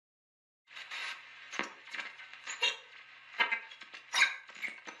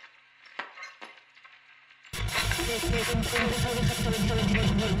That's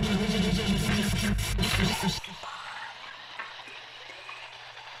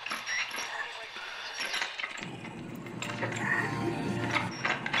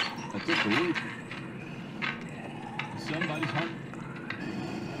it for me. Somebody's home.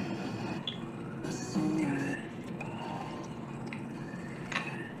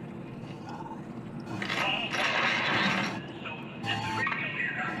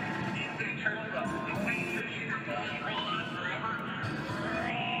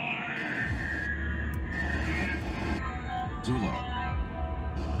 Zula.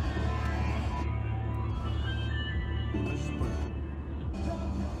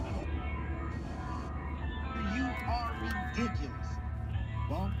 You are ridiculous.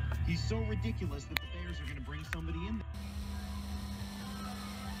 Well, he's so ridiculous that the Bears are going to bring somebody in.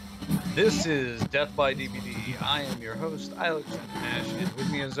 This is Death by DVD. I am your host, Alex Nash, and with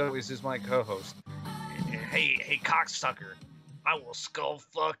me as always is my co-host. Hey, cocksucker! I will skull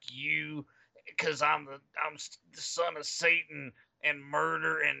fuck you, cause I'm the son of Satan and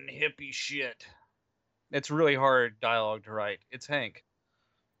murder and hippie shit. It's really hard dialogue to write. It's Hank.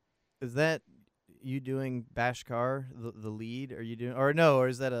 Is that you doing Bashkar, the lead? Are you doing, or no, or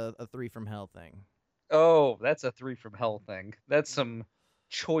is that a Three from Hell thing? Oh, that's a Three from Hell thing. That's some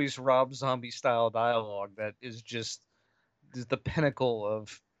choice Rob Zombie style dialogue that is just the pinnacle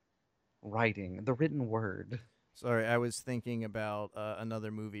of writing, the written word. Sorry, I was thinking about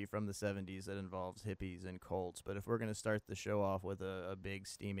another movie from the 70s that involves hippies and cults, but if we're going to start the show off with a big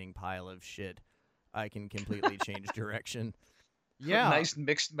steaming pile of shit, I can completely change direction. Yeah. Nice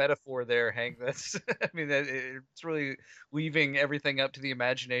mixed metaphor there, Hank. That's, I mean, it's really leaving everything up to the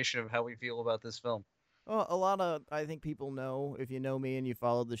imagination of how we feel about this film. Well, a lot of, I think people know, if you know me and you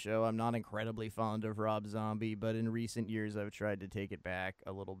followed the show, I'm not incredibly fond of Rob Zombie, but in recent years I've tried to take it back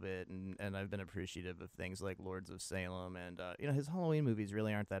a little bit, and I've been appreciative of things like Lords of Salem, and, his Halloween movies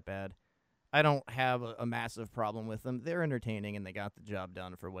really aren't that bad. I don't have a massive problem with them. They're entertaining, and they got the job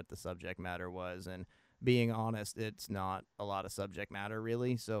done for what the subject matter was, and being honest, it's not a lot of subject matter,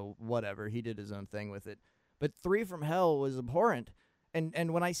 really, so whatever. He did his own thing with it. But Three from Hell was abhorrent.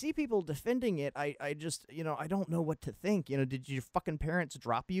 And when I see people defending it, I just, I don't know what to think. Did your fucking parents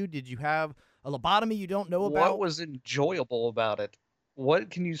drop you? Did you have a lobotomy you don't know about? What was enjoyable about it? What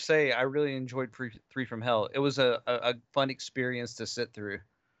can you say? I really enjoyed Three from Hell. It was a fun experience to sit through.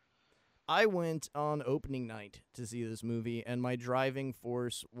 I went on opening night to see this movie, and my driving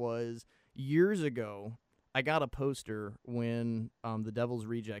force was years ago. I got a poster when The Devil's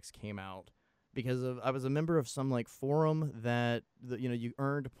Rejects came out. Because I was a member of some forum that you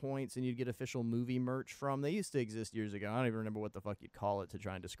earned points and you'd get official movie merch from. They used to exist years ago. I don't even remember what the fuck you'd call it to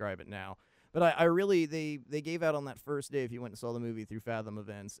try and describe it now. But I really they gave out on that first day, if you went and saw the movie through Fathom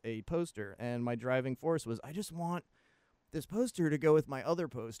Events, a poster, and my driving force was I just want this poster to go with my other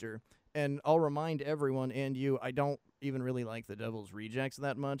poster. And I'll remind everyone and you, I don't even really like The Devil's Rejects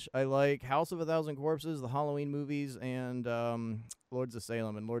that much. I like House of a Thousand Corpses, the Halloween movies, and Lords of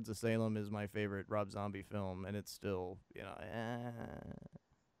Salem. And Lords of Salem is my favorite Rob Zombie film, and it's still,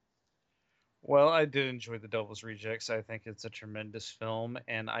 Well, I did enjoy The Devil's Rejects. I think it's a tremendous film,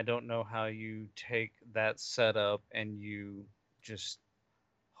 and I don't know how you take that setup and you just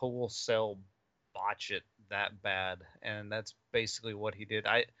wholesale botch it that bad. And that's basically what he did.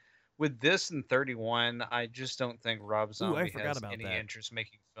 With this and 31, I just don't think Rob Zombie has any interest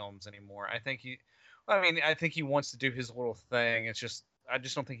making films anymore. I think he wants to do his little thing. It's just, I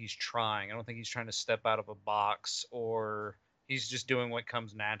just don't think he's trying. I don't think he's trying to step out of a box, or he's just doing what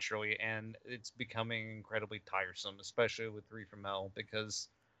comes naturally, and it's becoming incredibly tiresome, especially with Three from Hell, because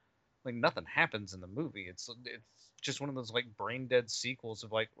nothing happens in the movie. It's just one of those brain dead sequels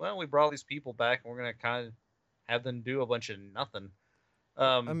of well, we brought these people back and we're gonna kind of have them do a bunch of nothing.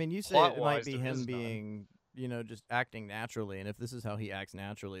 You say it might be him being, just acting naturally, and if this is how he acts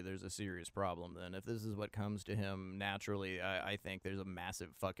naturally, there's a serious problem then. If this is what comes to him naturally, I think there's a massive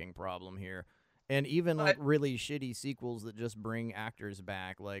fucking problem here. And even, really shitty sequels that just bring actors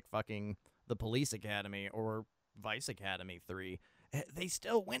back, like fucking The Police Academy or Vice Academy 3, they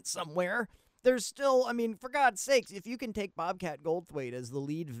still went somewhere. There's still, for God's sakes, if you can take Bobcat Goldthwait as the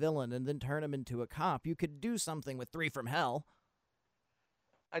lead villain and then turn him into a cop, you could do something with Three from Hell.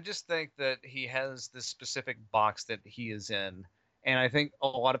 I just think that he has this specific box that he is in, and I think a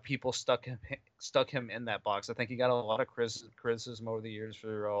lot of people stuck him in that box. I think he got a lot of criticism over the years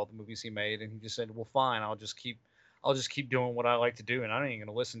for all the movies he made, and he just said, "Well, fine, I'll just keep doing what I like to do, and I ain't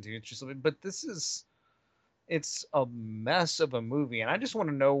gonna listen to you." It's just, but it's a mess of a movie, and I just want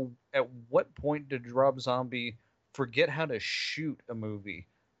to know, at what point did Rob Zombie forget how to shoot a movie?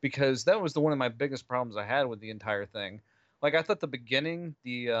 because that was one of my biggest problems I had with the entire thing. Like I thought the beginning,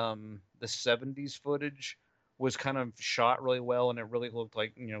 the 70s footage was kind of shot really well, and it really looked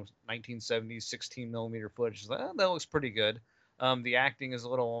like 1970s 16 millimeter footage. That looks pretty good. The acting is a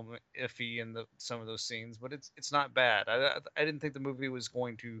little iffy in some of those scenes, but it's not bad. I didn't think the movie was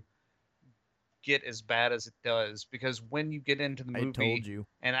going to get as bad as it does, because when you get into the I movie told you.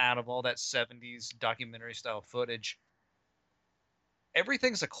 and out of all that 70s documentary style footage,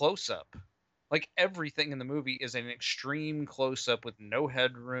 everything's a close up. Like everything in the movie is an extreme close up with no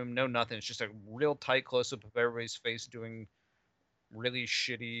headroom, no nothing. It's just a real tight close up of everybody's face doing really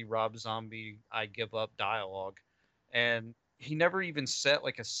shitty Rob Zombie I give up dialogue. And he never even set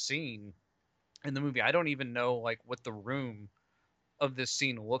like a scene in the movie. I don't even know like what the room of this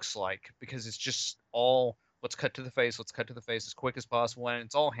scene looks like, because it's just all let's cut to the face, let's cut to the face as quick as possible, and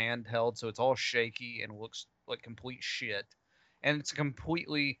it's all handheld, so it's all shaky and looks like complete shit. And it's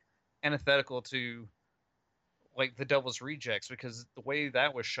completely antithetical to like the Devil's Rejects, because the way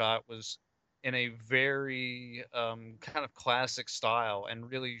that was shot was in a very kind of classic style, and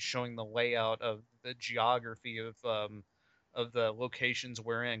really showing the layout of the geography of the locations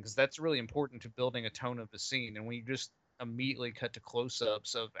we're in, because that's really important to building a tone of the scene. And when you just immediately cut to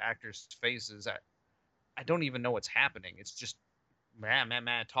close-ups of actors' faces, I don't even know what's happening. It's just man,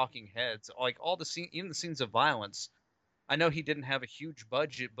 talking heads. Like all the scene, even the scenes of violence. I know he didn't have a huge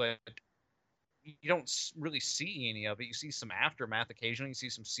budget, but you don't really see any of it. You see some aftermath occasionally. You see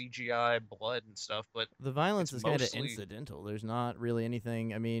some CGI blood and stuff, but The violence it's is kind of mostly incidental. There's not really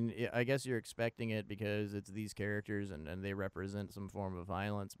anything. I mean, I guess you're expecting it because it's these characters and they represent some form of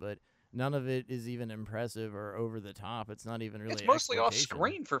violence, but none of it is even impressive or over the top. It's not even really it's mostly off exploitation.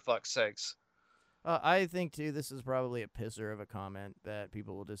 screen, for fuck's sakes. I think, too, this is probably a pisser of a comment that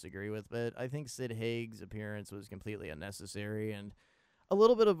people will disagree with, but I think Sid Haig's appearance was completely unnecessary and a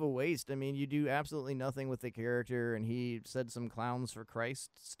little bit of a waste. I mean, you do absolutely nothing with the character, and he said some clowns for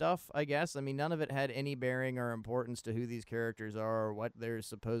Christ stuff, I guess. I mean, none of it had any bearing or importance to who these characters are or what they're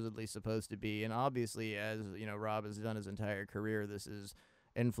supposedly supposed to be. And obviously, as Rob has done his entire career, this is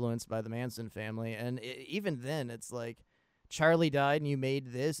influenced by the Manson family. And even then, it's like, Charlie died and you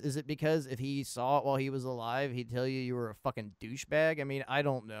made this? Is it because if he saw it while he was alive, he'd tell you were a fucking douchebag? I mean, I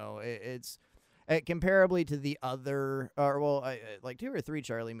don't know. It's comparably to the other, like 2 or 3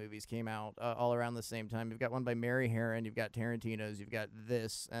 Charlie movies came out all around the same time. You've got one by Mary Harron, you've got Tarantino's, you've got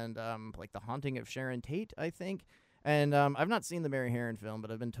this, and like The Haunting of Sharon Tate, I think. And I've not seen the Mary Harron film,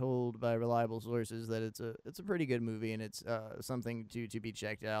 but I've been told by reliable sources that it's a pretty good movie, and it's something to be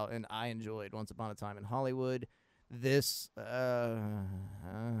checked out. And I enjoyed Once Upon a Time in Hollywood. This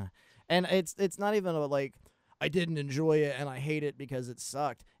and it's not even like I didn't enjoy it and I hate it because it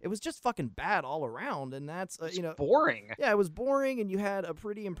sucked. It was just fucking bad all around, and that's It's boring. Yeah, it was boring, and you had a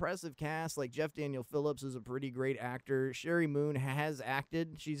pretty impressive cast. Like Jeff Daniel Phillips is a pretty great actor. Sherry Moon has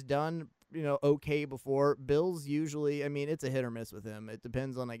acted. She's done okay before. Bill's usually, I mean, it's a hit or miss with him. It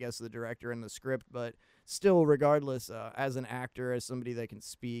depends on, I guess, the director and the script, but still, regardless, as an actor, as somebody that can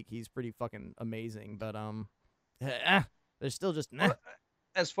speak, he's pretty fucking amazing. But there's still just nah. Well,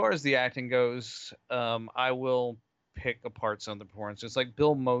 as far as the acting goes, I will pick apart some of the performances. It's like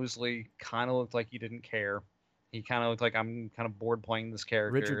Bill Moseley kind of looked like he didn't care. He kind of looked like, I'm kind of bored playing this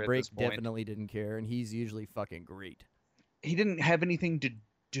character. Richard at Brake this point. definitely didn't care, and he's usually fucking great. He didn't have anything to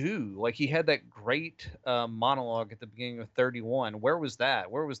do. Like he had that great monologue at the beginning of 31. Where was that?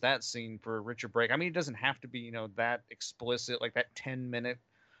 Where was that scene for Richard Brake? I mean, it doesn't have to be that explicit, like that 10-minute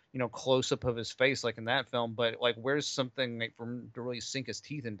close up of his face like in that film, but like where's something like for him to really sink his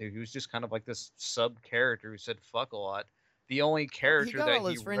teeth into? He was just kind of like this sub character who said fuck a lot. The only character he got that all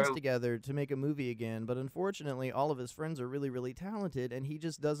his he friends wrote, together to make a movie again, but unfortunately all of his friends are really, really talented, and he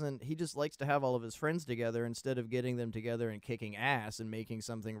just likes to have all of his friends together instead of getting them together and kicking ass and making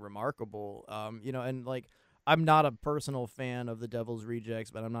something remarkable. And like, I'm not a personal fan of The Devil's Rejects,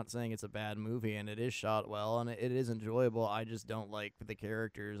 but I'm not saying it's a bad movie, and it is shot well, and it is enjoyable. I just don't like the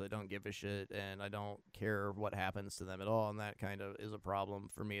characters. I don't give a shit, and I don't care what happens to them at all, and that kind of is a problem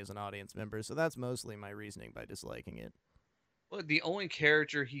for me as an audience member. So that's mostly my reasoning by disliking it. well, the only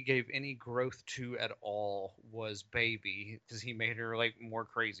character he gave any growth to at all was Baby, because he made her like more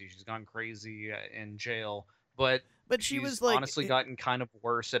crazy. She's gone crazy in jail, but she she's was like honestly gotten kind of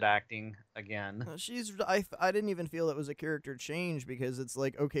worse at acting again. I didn't even feel it was a character change, because it's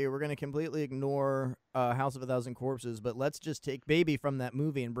like, okay, we're going to completely ignore House of a Thousand Corpses, but let's just take Baby from that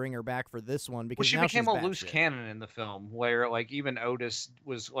movie and bring her back for this one, because Well, she now became she's a loose batshit. cannon in the film, where like even Otis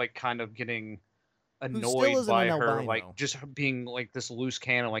was like kind of getting still annoyed isn't by an her, albino. like just being like this loose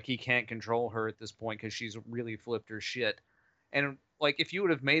cannon, like he can't control her at this point because she's really flipped her shit. And like if you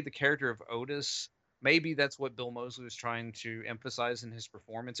would have made the character of Otis, maybe that's what Bill Moseley was trying to emphasize in his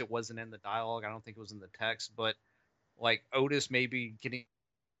performance. It wasn't in the dialogue. I don't think it was in the text, but like Otis maybe getting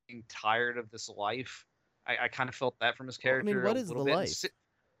tired of this life. I kind of felt that from his Well, I mean, character a what is little the bit. life?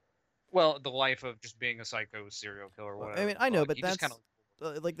 Well, the life of just being a psycho serial killer, or Well, whatever I mean, the I know, fuck. but He just kind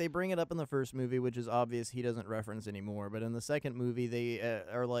that's of like they bring it up in the first movie, which is obvious he doesn't reference anymore. But in the second movie, they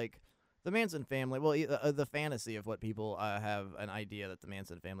are like the Manson family. Well, the fantasy of what people have an idea that the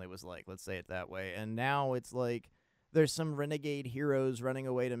Manson family was like. Let's say it that way. And now it's like there's some renegade heroes running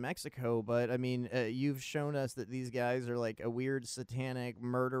away to Mexico. But I mean, you've shown us that these guys are like a weird, satanic,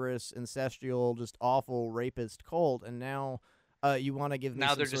 murderous, incestual, just awful rapist cult, and now. You want to give me now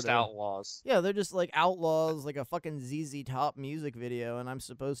some they're sort just of outlaws. yeah, they're just like outlaws, like a fucking ZZ Top music video, and I'm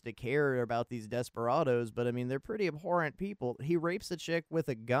supposed to care about these desperados, but I mean, they're pretty abhorrent people. He rapes a chick with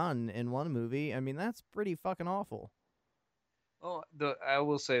a gun in one movie. I mean, that's pretty fucking awful. Well, I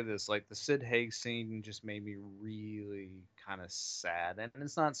will say this, like the Sid Haig scene just made me really kind of sad, and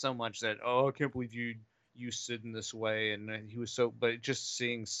it's not so much that oh I can't believe you Sid in this way, and he was so, but just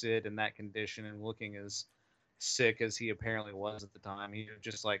seeing Sid in that condition and looking as sick as he apparently was at the time, he was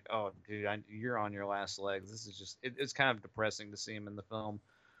just like oh dude, you're on your last legs. This is just it's kind of depressing to see him in the film,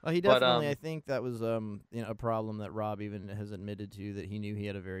 He but definitely, I think that was a problem that Rob even has admitted to, that he knew he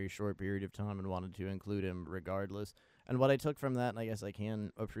had a very short period of time and wanted to include him regardless. And what I took from that, and I guess I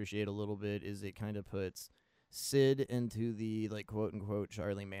can appreciate a little bit, is it kind of puts Sid into the like quote unquote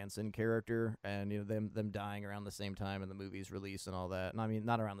Charlie Manson character, and them dying around the same time in the movie's release and all that. And I mean,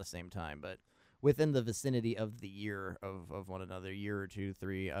 not around the same time, but within the vicinity of the year of one another, year or two,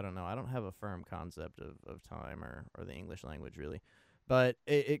 three. I don't know. I don't have a firm concept of time or the English language really. But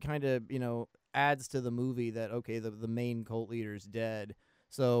it kind of, adds to the movie that, okay, the main cult leader's dead.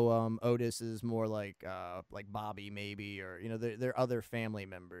 So Otis is more like Bobby maybe, or, there are other family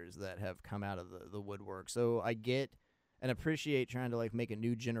members that have come out of the woodwork. So I get and appreciate trying to like make a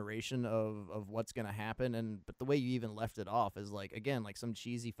new generation of what's gonna happen, but the way you even left it off is like, again, like some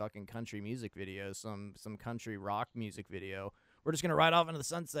cheesy fucking country music video, some country rock music video. We're just gonna ride off into the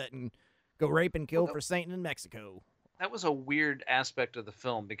sunset and go rape and kill Well, for Satan in Mexico. that was a weird aspect of the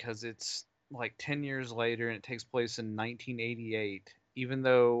film because it's like 10 years later and it takes place in 1988, even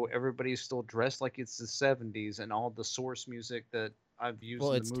though everybody's still dressed like it's the 70s, and all the source music that I've used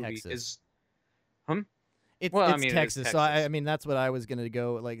Well, in it's the movie Texas. is hum It's well I it's mean it is Texas, so I Texas, mean that's what I was gonna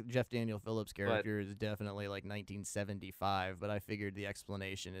go. Like Jeff Daniel Phillips' but character is definitely like 1975, but I figured the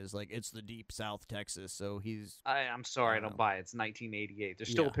explanation is like it's the deep South Texas, so he's I'm I sorry, I don't don't know. buy it. It's 1988. There's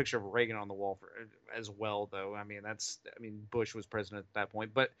still Yeah. a picture of Reagan on the wall as well, though. I mean, Bush was president at that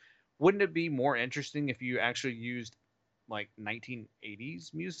point. But wouldn't it be more interesting if you actually used like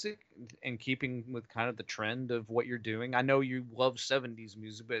 1980s music and keeping with kind of the trend of what you're doing? I know you love 70s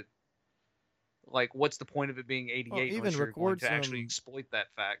music, but like, what's the point of it being Well, 88 even unless you're going record to actually some. exploit that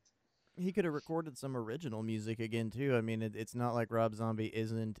fact? He could have recorded some original music again too. I mean, it's not like Rob Zombie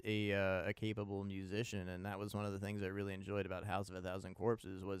isn't a capable musician, and that was one of the things I really enjoyed about House of a Thousand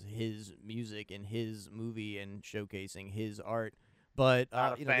Corpses was his music and his movie and showcasing his art. But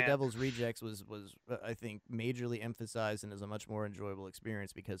Not a The fan. Devil's Rejects was I think majorly emphasized and is a much more enjoyable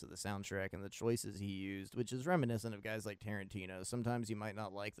experience because of the soundtrack and the choices he used, which is reminiscent of guys like Tarantino. Sometimes you might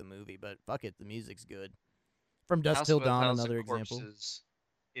not like the movie, but fuck it, the music's good. From Dusk House Till of a Dawn, Thousand another example. Corpses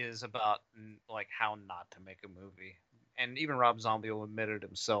is about like how not to make a movie. And even Rob Zombie will admit it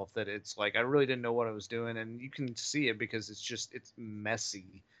himself that it's like I really didn't know what I was doing, and you can see it because it's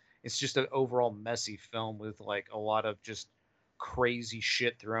messy. It's just an overall messy film with like a lot of just crazy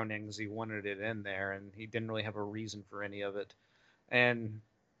shit thrown in because he wanted it in there, and he didn't really have a reason for any of it. And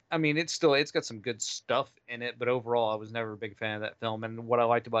I mean, it's got some good stuff in it, but overall, I was never a big fan of that film. And what I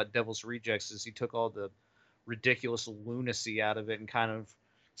liked about Devil's Rejects is he took all the ridiculous lunacy out of it and kind of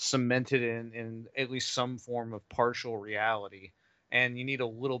cemented in at least some form of partial reality. And you need a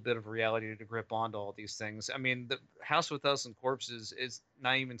little bit of reality to grip onto all these things. I mean, the House with Thousand Corpses is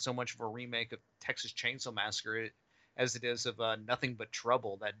not even so much of a remake of Texas Chainsaw Massacre as it is of Nothing But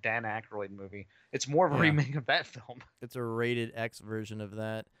Trouble, that Dan Aykroyd movie. It's more of a Yeah. remake of that film. It's a rated X version of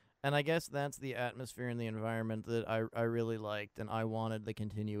that. And I guess that's the atmosphere and the environment that I really liked, and I wanted the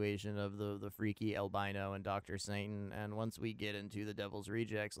continuation of the freaky albino and Dr. Satan. And once we get into the Devil's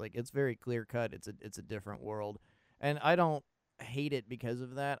Rejects, like it's very clear cut. It's a different world, and I don't hate it because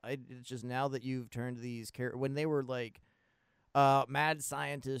of that. It's just now that you've turned these when they were like mad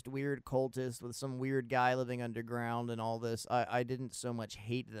scientist, weird cultist with some weird guy living underground and all this. I didn't so much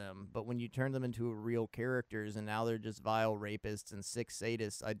hate them, but when you turn them into real characters and now they're just vile rapists and sick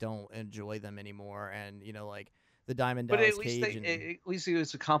sadists, I don't enjoy them anymore. And like the Diamond But Dallas Cage and at least it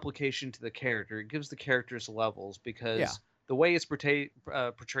was a complication to the character. It gives the characters levels yeah. because the way it's portrayed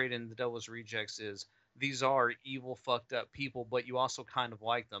in The Devil's Rejects is these are evil, fucked up people, but you also kind of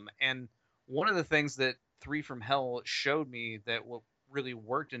like them. And one of the things that Three from Hell showed me that what really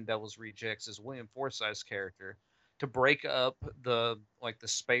worked in Devil's Rejects is William Forsythe's character to break up the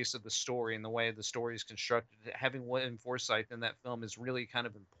space of the story and the way the story is constructed. Having William Forsythe in that film is really kind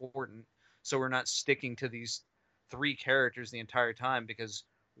of important. So we're not sticking to these three characters the entire time, because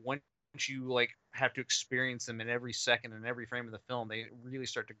once you like have to experience them in every second and every frame of the film, they really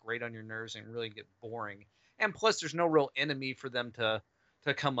start to grate on your nerves and really get boring. And plus, there's no real enemy for them to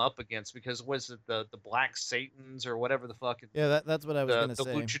come up against, because was it the Black Satans or whatever the fuck Yeah, that's what I was gonna the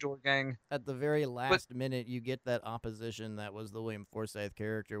say. Luchador gang. At the very But last minute, you get that opposition that was the William Forsythe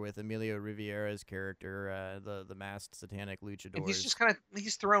character with Emilio Rivera's character, the masked satanic and luchadors. he's just kind of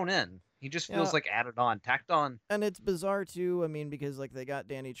he's thrown in. He just Yeah, feels like added on, tacked on. and it's bizarre too. I mean, because like they got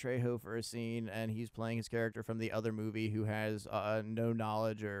Danny Trejo for a scene, and he's playing his character from the other movie who has no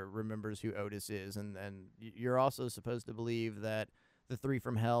knowledge or remembers who Otis is, and you're also supposed to believe that the Three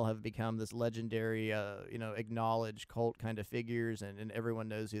from Hell have become this legendary, acknowledged cult kind of figures, and everyone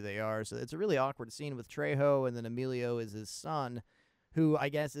knows who they are. So it's a really awkward scene with Trejo, and then Emilio is his son, who I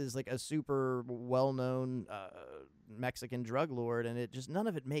guess is like a super well-known Mexican drug lord, and it just none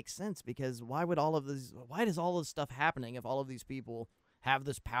of it makes sense, because why does all this stuff happening if all of these people have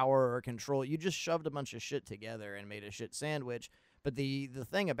this power or control? You just shoved a bunch of shit together and made a shit sandwich. But the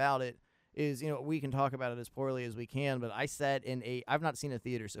thing about it is, we can talk about it as poorly as we can, but I've not seen a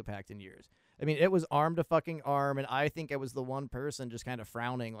theater so packed in years. I mean, it was arm to fucking arm, and I think I was the one person just kind of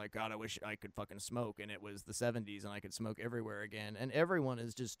frowning, like, God, I wish I could fucking smoke, and it was the 70s, and I could smoke everywhere again, and everyone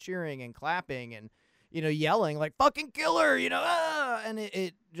is just cheering and clapping and, yelling, like, fucking killer, and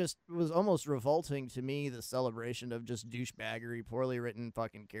it just was almost revolting to me, the celebration of just douchebaggery, poorly written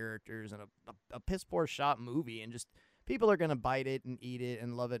fucking characters, and a piss-poor shot movie, and just people are going to bite it and eat it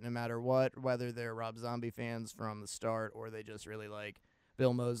and love it no matter what, whether they're Rob Zombie fans from the start or they just really like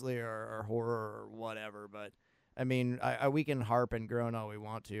Bill Moseley or horror or whatever. But, I mean, we can harp and groan all we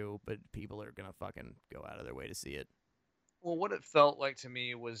want to, but people are going to fucking go out of their way to see it. Well, what it felt like to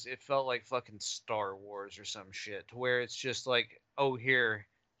me was it felt like fucking Star Wars or some shit, to where it's just like, oh, here's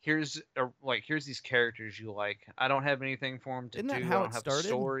these characters you like. I don't have anything for them to Isn't do. that I how don't it have a started?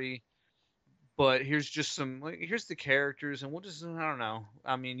 story. But here's just here's the characters, and we'll just, I don't know.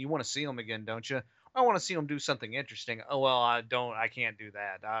 I mean, you want to see them again, don't you? I want to see them do something interesting. Oh well, I can't do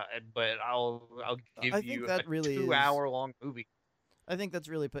that. But I'll I give think you that a really is. 2 hour long movie. I think that's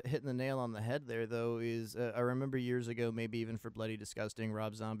really hitting the nail on the head there, though, is I remember years ago, maybe even for Bloody Disgusting,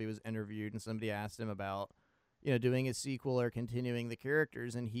 Rob Zombie was interviewed, and somebody asked him about, doing a sequel or continuing the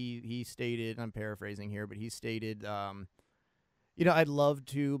characters, and he stated, I'm paraphrasing here, but he stated, I'd love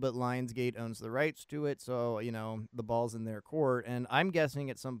to, but Lionsgate owns the rights to it, so, the ball's in their court. And I'm guessing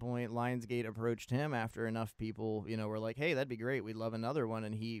at some point Lionsgate approached him after enough people, were like, hey, that'd be great, we'd love another one.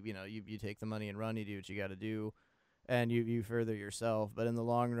 And he, you take the money and run, you do what you got to do, and you further yourself. But in the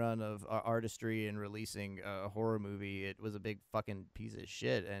long run of artistry and releasing a horror movie, it was a big fucking piece of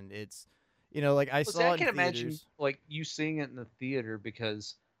shit. And it's, I saw I it can in imagine theaters. like you seeing it in the theater,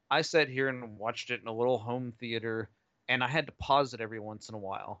 because I sat here and watched it in a little home theater, and I had to pause it every once in a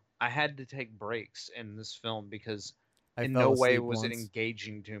while. I had to take breaks in this film because I in fell no way asleep was it once.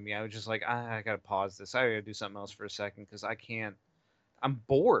 engaging to me. I was just like, I gotta pause this. I gotta do something else for a second because I can't. I'm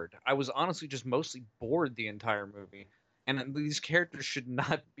bored. I was honestly just mostly bored the entire movie, and these characters should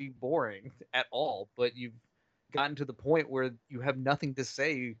not be boring at all. But you've gotten to the point where you have nothing to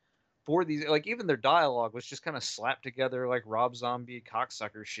say for these. Like even their dialogue was just kind of slapped together like Rob Zombie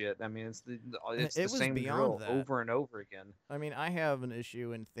cocksucker shit. I mean, it's the It was same beyond drill that. over and over again. I mean, I have an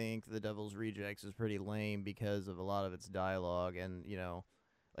issue and think The Devil's Rejects is pretty lame because of a lot of its dialogue and,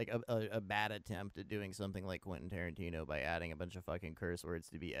 like a bad attempt at doing something like Quentin Tarantino by adding a bunch of fucking curse words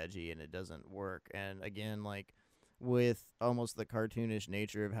to be edgy, and it doesn't work. And again, like with almost the cartoonish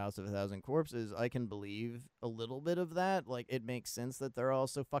nature of House of a Thousand Corpses, I can believe a little bit of that. Like it makes sense that they're all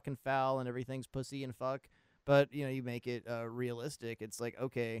so fucking foul and everything's pussy and fuck, but you make it realistic. It's like,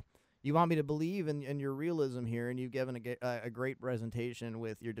 okay, you want me to believe in your realism here, and you've given a great presentation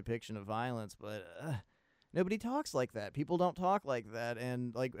with your depiction of violence, but nobody talks like that. People don't talk like that.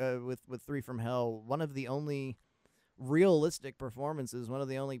 And like with Three from Hell, one of the only realistic performances, one of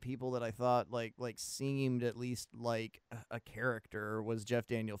the only people that I thought like seemed at least like a character was Jeff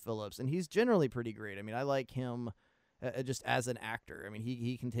Daniel Phillips, and he's generally pretty great. I mean, I like him just as an actor. I mean,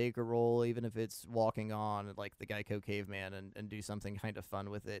 he can take a role even if it's walking on like the Geico caveman and do something kind of fun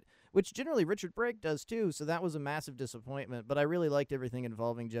with it, which generally Richard Brake does too. So that was a massive disappointment. But I really liked everything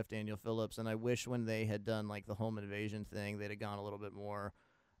involving Jeff Daniel Phillips, and I wish when they had done like the home invasion thing, they'd have gone a little bit more,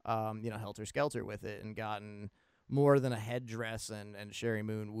 helter skelter with it and gotten more than a headdress and Sherry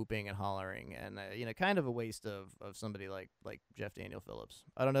Moon whooping and hollering, and kind of a waste of somebody like Jeff Daniel Phillips.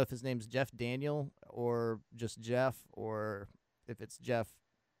 I don't know if his name's Jeff Daniel or just Jeff, or if it's Jeff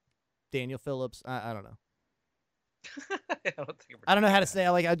Daniel Phillips. I don't know. I don't know how to say.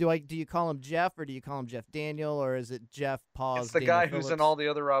 Do you call him Jeff, or do you call him Jeff Daniel, or is it Jeff Pause? It's the Daniel guy Phillips? who's in all the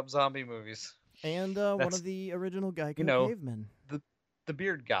other Rob Zombie movies. And one of the original Geico cavemen. The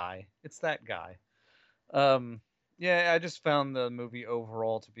beard guy. It's that guy. Yeah, I just found the movie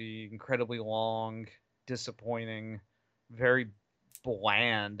overall to be incredibly long, disappointing, very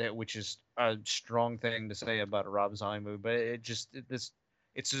bland, which is a strong thing to say about a Rob Zombie movie. But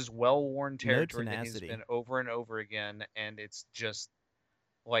it's just well-worn territory that he's been over and over again, and it's just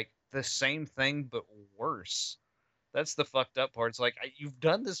like the same thing but worse. That's the fucked up part. It's like you've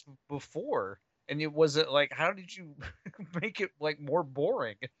done this before, and it wasn't like, how did you make it like more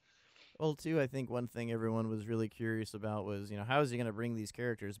boring? Well, too, I think one thing everyone was really curious about was, how is he going to bring these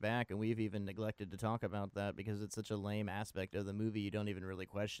characters back? And we've even neglected to talk about that because it's such a lame aspect of the movie. You don't even really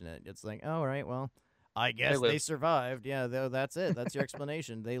question it. It's like, oh, right, well, I guess they survived. Yeah, that's it. That's your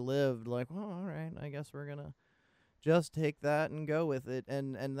explanation. They lived. Like, well, all right, I guess we're going to just take that and go with it.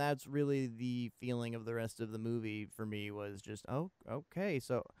 And that's really the feeling of the rest of the movie for me, was just, oh, okay,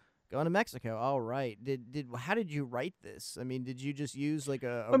 so going to Mexico. All right. How did you write this? I mean, did you just use like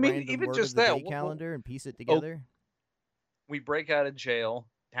a random even word just of the that, day calendar and piece it together? We break out of jail.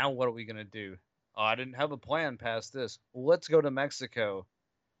 Now what are we gonna do? Oh, I didn't have a plan past this. Well, let's go to Mexico.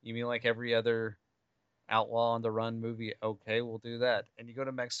 You mean like every other Outlaw on the Run movie? Okay, we'll do that. And you go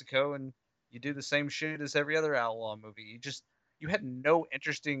to Mexico and you do the same shit as every other Outlaw movie. You had no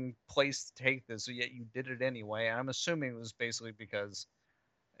interesting place to take this, so yet you did it anyway. I'm assuming it was basically because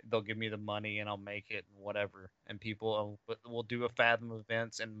they'll give me the money and I'll make it and whatever. And people will do a Fathom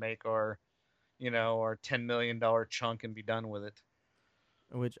events and make our $10 million chunk and be done with it.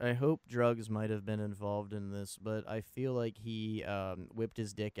 Which I hope drugs might have been involved in this, but I feel like he whipped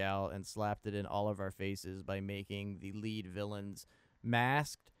his dick out and slapped it in all of our faces by making the lead villains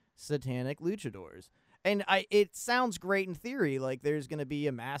masked satanic luchadors. And it sounds great in theory, like there's going to be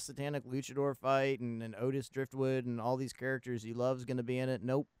a mass satanic luchador fight and Otis Driftwood and all these characters he loves going to be in it.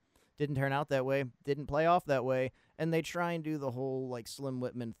 Nope. Didn't turn out that way. Didn't play off that way. And they try and do the whole like Slim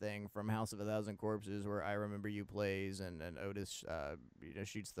Whitman thing from House of a Thousand Corpses, where I Remember You plays and Otis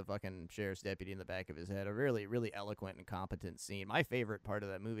shoots the fucking sheriff's deputy in the back of his head. A really, really eloquent and competent scene. My favorite part of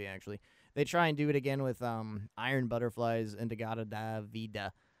that movie, actually. They try and do it again with Iron Butterflies Indigada da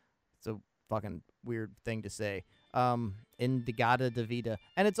Vida. It's a fucking weird thing to say. Indigada da Vida.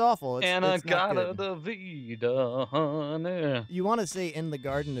 And it's awful. It's Indigada da Vida, honey. You want to say In the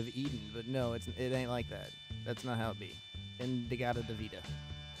Garden of Eden, but no, it ain't like that. That's not how it be. Indigada da Vida.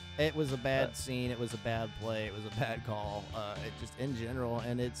 It was a bad scene. It was a bad play. It was a bad call. It just in general,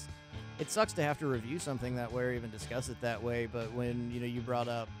 and it sucks to have to review something that way or even discuss it that way. But when you brought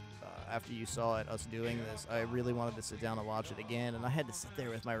up after you saw it, us doing this, I really wanted to sit down and watch it again, and I had to sit there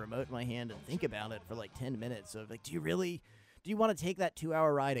with my remote in my hand and think about it for like 10 minutes of like, do you want to take that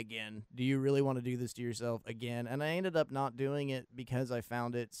 2-hour ride again? Do you really want to do this to yourself again? And I ended up not doing it because I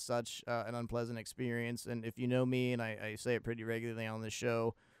found it such an unpleasant experience. And if you know me, and I say it pretty regularly on this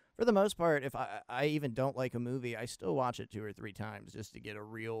show, for the most part, if I even don't like a movie, I still watch it 2 or 3 times just to get a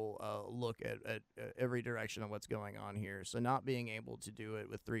real look at every direction of what's going on here. So not being able to do it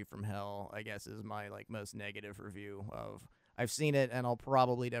with 3 from Hell, I guess, is my like most negative review of I've seen it and I'll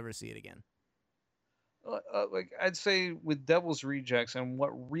probably never see it again. Like I'd say with Devil's Rejects, and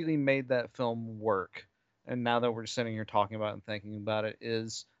what really made that film work, and now that we're sitting here talking about it and thinking about it,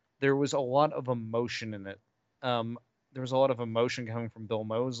 is there was a lot of emotion in it. There was a lot of emotion coming from Bill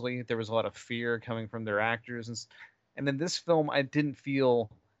Moseley. There was a lot of fear coming from their actors, and in this film, I didn't feel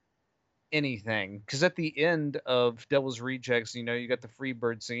anything, because at the end of Devil's Rejects, you got the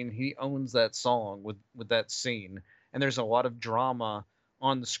Freebird scene. He owns that song with that scene, and there's a lot of drama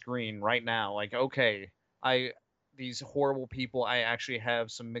on the screen right now. Like, okay, these horrible people I actually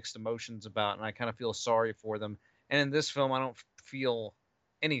have some mixed emotions about, and I kind of feel sorry for them. And in this film, I don't feel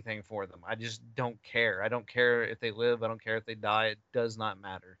anything for them. I just don't care. I don't care if they live. I don't care if they die. It does not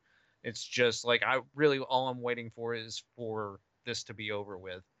matter. It's just like, all I'm waiting for is for this to be over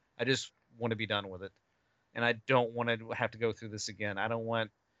with. I just want to be done with it. And I don't want to have to go through this again. I don't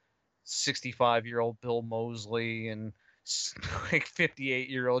want 65-year-old Bill Moseley and like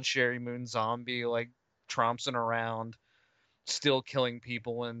 58-year-old Sherry Moon Zombie like trompsing around, still killing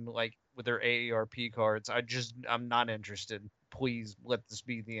people and like with their AARP cards. I'm not interested. Please let this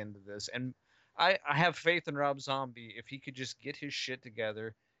be the end of this. And I have faith in Rob Zombie. If he could just get his shit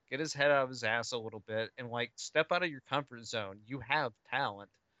together, get his head out of his ass a little bit, and like step out of your comfort zone. You have talent.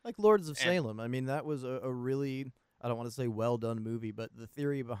 Like Lords of And Salem. I mean, that was a really, I don't want to say well done movie, but the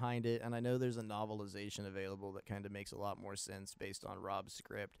theory behind it, and I know there's a novelization available that kind of makes a lot more sense based on Rob's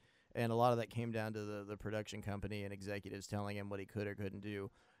script. And a lot of that came down to the production company and executives telling him what he could or couldn't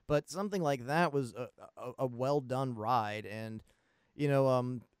do. But something like that was a well done ride. And, we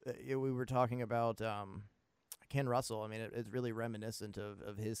were talking about Ken Russell. I mean, it's really reminiscent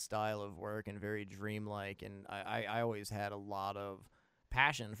of his style of work and very dreamlike. And I always had a lot of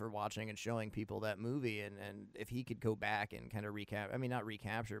passion for watching and showing people that movie, and if he could go back and kind of not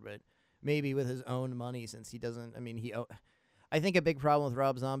recapture, but maybe with his own money, since he doesn't, I think a big problem with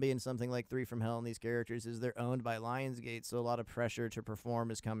Rob Zombie and something like Three from Hell and these characters is they're owned by Lionsgate, so a lot of pressure to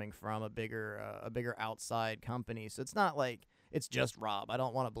perform is coming from a bigger outside company. So it's not like it's just Rob. I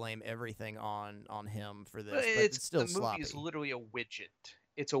don't want to blame everything on him for this, but it's still the sloppy. movie is literally a widget.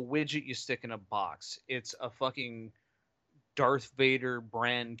 It's a widget you stick in a box. It's a fucking Darth Vader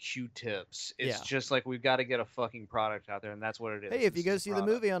brand Q-tips. It's just like we've got to get a fucking product out there, and that's what it is. Hey, if you go This is see the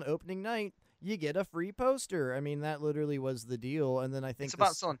movie on opening night, you get a free poster. I mean, that literally was the deal. And then I think it's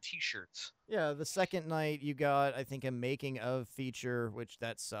about selling T-shirts. Yeah, the second night you got, I think, a making of feature, which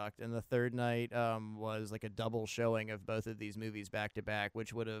that sucked, and the third night was like a double showing of both of these movies back to back,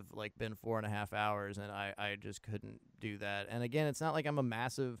 which would have like been 4.5 hours, and I just couldn't do that. And again, it's not like I'm a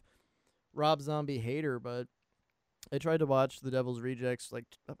massive Rob Zombie hater, but I tried to watch The Devil's Rejects, like,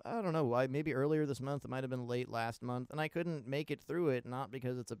 I don't know, maybe earlier this month. It might have been late last month, and I couldn't make it through it, not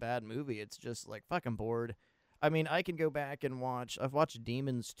because it's a bad movie. It's just, like, fucking bored. I mean, I can go back and I've watched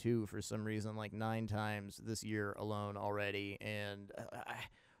Demons 2 for some reason, like, 9 times this year alone already, and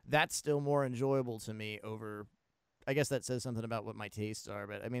that's still more enjoyable to me over, I guess that says something about what my tastes are,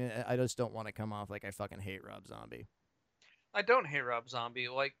 but, I mean, I just don't want to come off like I fucking hate Rob Zombie. I don't hate Rob Zombie.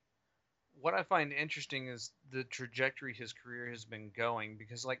 Like, what I find interesting is the trajectory his career has been going,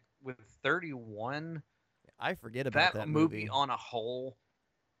 because like with 31, I forget about that movie on a whole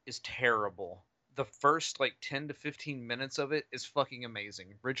is terrible. The first like 10 to 15 minutes of it is fucking amazing.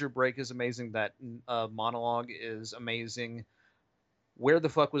 Richard Brake is amazing. That monologue is amazing. Where the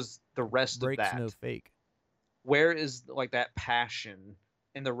fuck was the rest Brake's of that? No fake. Where is like that passion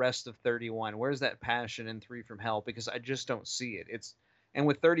in the rest of 31? Where's that passion in Three from Hell? Because I just don't see it. And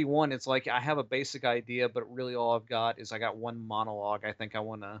with 31, it's like I have a basic idea, but really all I've got is I got one monologue I think I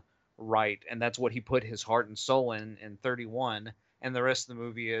want to write, and that's what he put his heart and soul in 31. And the rest of the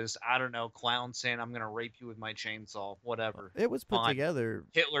movie is, I don't know, clown saying I'm going to rape you with my chainsaw, whatever. It was put together.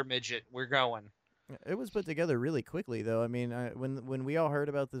 Hitler midget, we're going. It was put together really quickly, though. I mean, when we all heard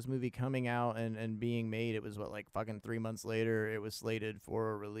about this movie coming out and being made, it was like fucking 3 months later. It was slated for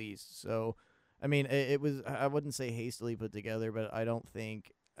a release, so. I mean, it was, I wouldn't say hastily put together, but I don't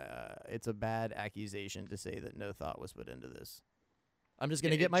think it's a bad accusation to say that no thought was put into this. I'm just going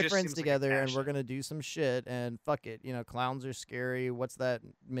to get my friends together and we're going to do some shit and fuck it. You know, clowns are scary. What's that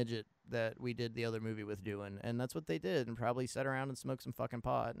midget that we did the other movie with doing? And that's what they did, and probably sat around and smoked some fucking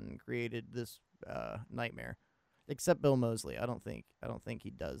pot and created this nightmare. Except Bill Moseley. I don't think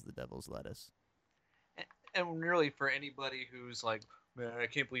he does The Devil's Lettuce. And really, for anybody who's like, man, I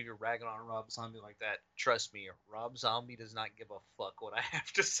can't believe you're ragging on Rob Zombie like that. Trust me, Rob Zombie does not give a fuck what I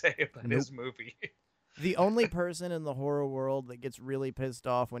have to say about his movie. The only person in the horror world that gets really pissed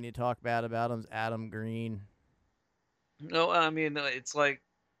off when you talk bad about him is Adam Green. No, I mean, it's like,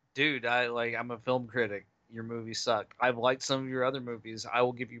 dude, I'm a film critic. Your movie sucked. I've liked some of your other movies. I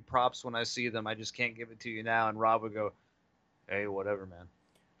will give you props when I see them. I just can't give it to you now. And Rob would go, hey, whatever, man.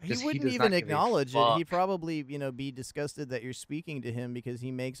 He wouldn't even acknowledge it. He'd probably, be disgusted that you're speaking to him because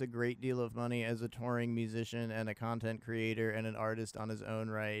he makes a great deal of money as a touring musician and a content creator and an artist on his own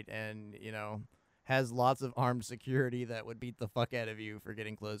right, and, has lots of armed security that would beat the fuck out of you for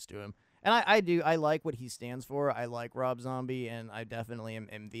getting close to him. And I like what he stands for. I like Rob Zombie, and I definitely am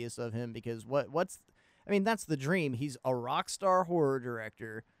envious of him because that's the dream. He's a rock star horror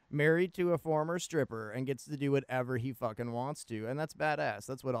director, married to a former stripper, and gets to do whatever he fucking wants to, and that's badass.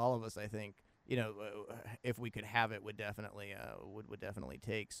 That's what all of us, I think, if we could have it, would definitely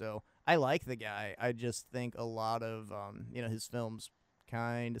take. So I like the guy. I just think a lot of his films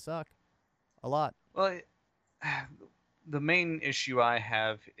kind of suck, a lot. Well, the main issue I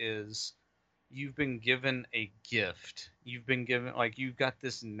have is you've been given a gift. You've been given, like, you've got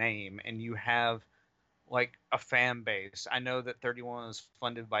this name and you have like a fan base. I know that 31 is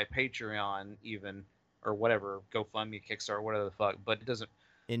funded by Patreon, even, or whatever, GoFundMe, Kickstarter, whatever the fuck, but it doesn't.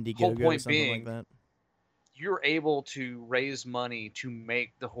 Whole Indiegogo, point something like being, that. you're able to raise money to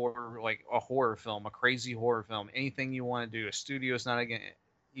make the horror, like a horror film, a crazy horror film, anything you want to do. A studio's not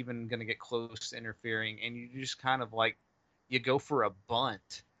even going to get close to interfering, and you just kind of like, you go for a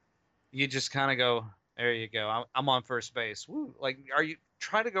bunt. You just kind of go, there you go. I'm on first base. Woo! Like, are you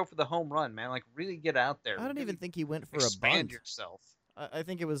try to go for the home run, man? Like, really get out there. I don't Really even think he went for a expand bunt. yourself. I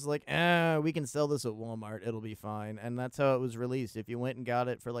think it was like, we can sell this at Walmart. It'll be fine. And that's how it was released. If you went and got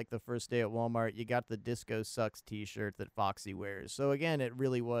it for like the first day at Walmart, you got the Disco Sucks t-shirt that Foxy wears. So again, it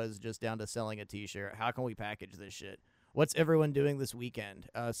really was just down to selling a t-shirt. How can we package this shit? What's everyone doing this weekend?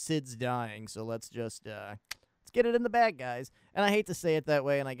 Sid's dying, so let's just let's get it in the bag, guys. And I hate to say it that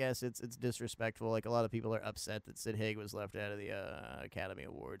way, and I guess it's disrespectful. Like, a lot of people are upset that Sid Haig was left out of the Academy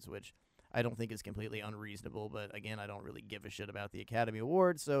Awards, which I don't think is completely unreasonable, but again, I don't really give a shit about the Academy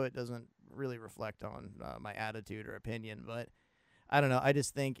Awards, so it doesn't really reflect on my attitude or opinion. But I don't know. I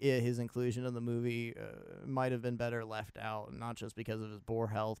just think his inclusion in the movie might have been better left out, not just because of his poor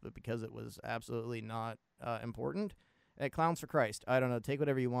health, but because it was absolutely not important. Clowns for Christ. I don't know. Take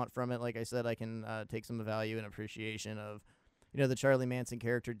whatever you want from it. Like I said, I can take some value and appreciation of, the Charlie Manson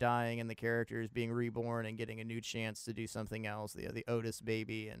character dying and the characters being reborn and getting a new chance to do something else. The Otis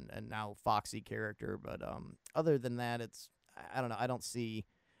baby and now Foxy character. But other than that, I don't know. I don't see.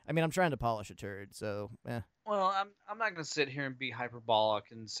 I mean, I'm trying to polish a turd, so Well, I'm not gonna sit here and be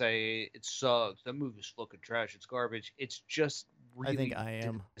hyperbolic and say it sucks. That movie's fucking trash. It's garbage. It's just really I think I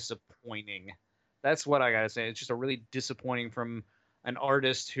am. disappointing. That's what I gotta say. It's just a really disappointing from an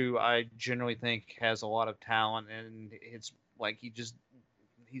artist who I generally think has a lot of talent, and it's like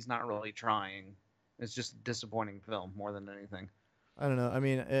he's not really trying. It's just a disappointing film more than anything. I don't know. I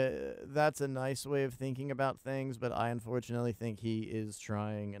mean, that's a nice way of thinking about things, but I unfortunately think he is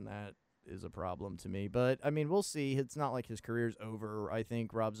trying, and that is a problem to me. But I mean, we'll see. It's not like his career's over. I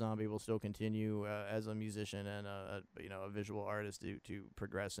think Rob Zombie will still continue as a musician and a visual artist to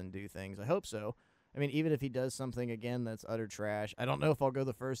progress and do things. I hope so. I mean, even if he does something again that's utter trash, I don't know if I'll go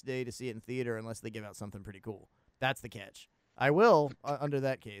the first day to see it in theater unless they give out something pretty cool. That's the catch. I will under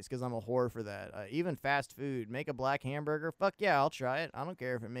that case because I'm a whore for that. Even fast food, make a black hamburger. Fuck yeah, I'll try it. I don't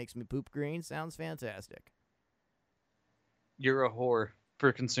care if it makes me poop green. Sounds fantastic. You're a whore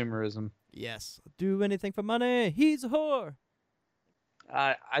for consumerism. Yes. Do anything for money. He's a whore.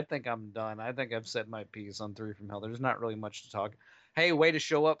 I think I'm done. I think I've said my piece on Three from Hell. There's not really much to talk. Hey, way to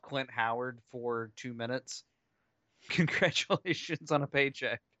show up, Clint Howard, for 2 minutes. Congratulations on a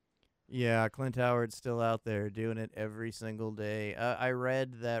paycheck. Yeah, Clint Howard's still out there doing it every single day. I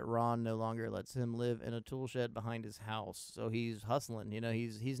read that Ron no longer lets him live in a tool shed behind his house, so he's hustling.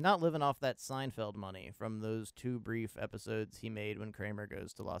 He's not living off that Seinfeld money from those 2 brief episodes he made when Kramer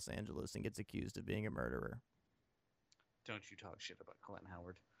goes to Los Angeles and gets accused of being a murderer. Don't you talk shit about Clint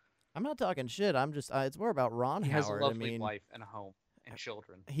Howard. I'm not talking shit. I'm just. It's more about Ron He Howard. has a lovely wife and a home and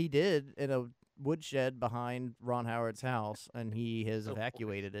children. He did in a woodshed behind Ron Howard's house, and he has Oh,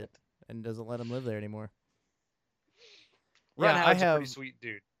 evacuated it and doesn't let him live there anymore. Ron Yeah, Howard's a pretty sweet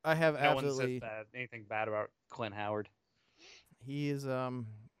dude. I have No absolutely. one says anything bad about Clint Howard. He is not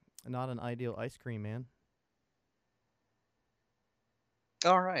an ideal ice cream man.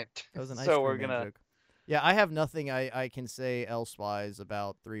 All right. That was an ice So cream we're man gonna. joke. Yeah, I have nothing I can say elsewise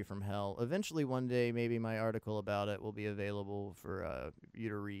about Three from Hell. Eventually, one day, maybe my article about it will be available for you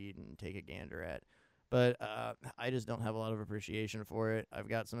to read and take a gander at. But I just don't have a lot of appreciation for it. I've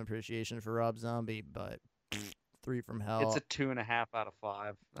got some appreciation for Rob Zombie, but Three from Hell. It's a 2.5 out of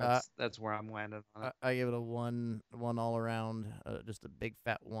 5. That's where I'm landing on it. I give it a one all around, just a big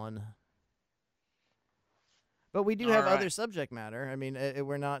fat 1. But we do have All right. other subject matter. I mean,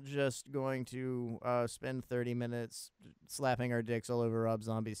 we're not just going to spend 30 minutes slapping our dicks all over Rob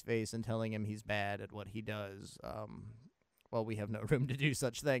Zombie's face and telling him he's bad at what he does. Well, we have no room to do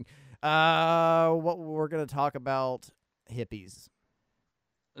such thing. What we're going to talk about hippies.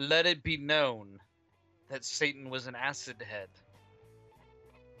 Let it be known that Satan was an acid head.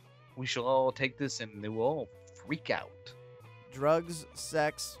 We shall all take this and they will all freak out. Drugs,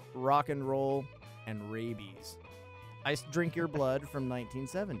 sex, rock and roll, and rabies. I Drink Your Blood from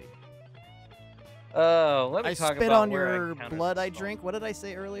 1970. Oh, let me I talk spit about on where I your encountered blood this I film. drink. What did I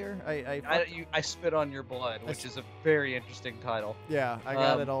say earlier? I spit on your blood, which is a very interesting title. Yeah, I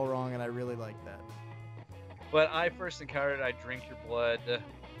got it all wrong, and I really like that. But I first encountered I Drink Your Blood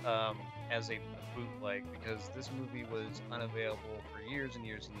as a bootleg because this movie was unavailable for years and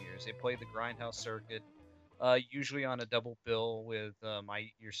years and years. It played the Grindhouse circuit, usually on a double bill with I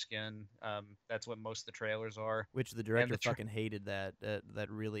Eat Your Skin. That's what most of the trailers are. Which the And director the fucking hated that. That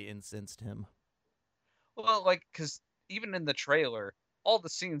really incensed him. well, like, because even in the trailer, all the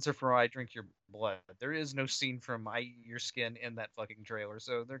scenes are from I Drink Your Blood. There is no scene from I Eat Your Skin in that fucking trailer,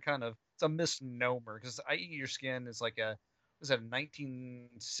 so they're kind of it's a misnomer because I Eat Your Skin is like a was that a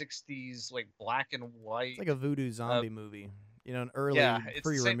 1960s like black and white. It's like a voodoo zombie movie. You know, an early Yeah, it's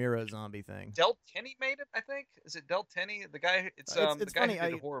Free the same. Ramiro zombie thing. Del Tenney made it, I think. Is it Del Tenney? The guy. It's It's the guy funny,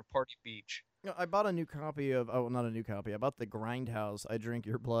 who did Horror Party Beach. You know, I bought a new copy of not a new copy. I bought the Grindhouse I Drink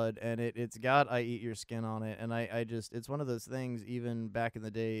Your Blood, and it's got I Eat Your Skin on it, and I just it's one of those things. Even back in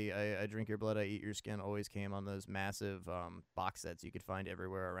the day, I Drink Your Blood, I Eat Your Skin always came on those massive box sets you could find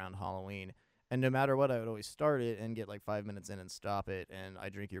everywhere around Halloween. And no matter what, I would always start it and get like 5 minutes in and stop it. And I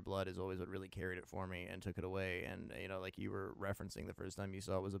Drink Your Blood is always what really carried it for me and took it away. And you know, like you were referencing, the first time you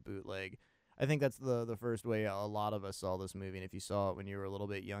saw it was a bootleg. I think that's the first way a lot of us saw this movie. And if you saw it when you were a little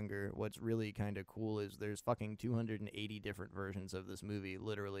bit younger, what's really kind of cool is there's fucking 280 different versions of this movie,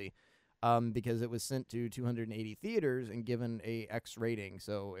 literally, because it was sent to 280 theaters and given a X rating,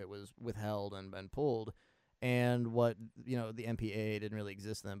 so it was withheld and pulled. And what, you know, the MPAA didn't really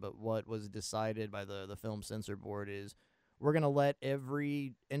exist then, but what was decided by the Film Censor Board is we're going to let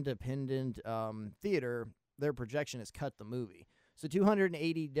every independent theater, their projectionist, cut the movie. So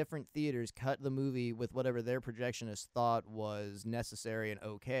 280 different theaters cut the movie with whatever their projectionist thought was necessary and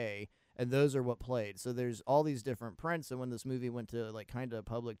okay, and those are what played. So there's all these different prints, and when this movie went to like kind of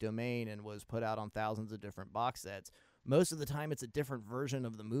public domain and was put out on thousands of different box sets, most of the time it's a different version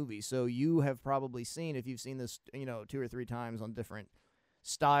of the movie. So you have probably seen, if you've seen this, you know, 2 or 3 times on different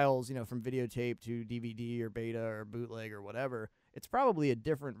styles, you know, from videotape to DVD or beta or bootleg or whatever, it's probably a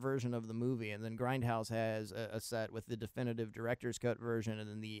different version of the movie. And then Grindhouse has a set with the definitive director's cut version and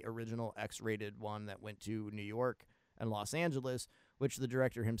then the original X-rated one that went to New York and Los Angeles, which the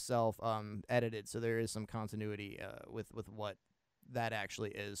director himself edited. So there is some continuity with what that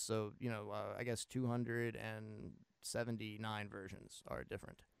actually is. So, you know, I guess 279 versions are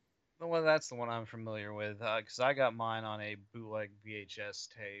different. Well, that's the one I'm familiar with because I got mine on a bootleg VHS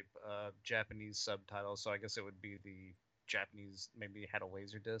tape, Japanese subtitles. So I guess it would be the Japanese. Maybe had a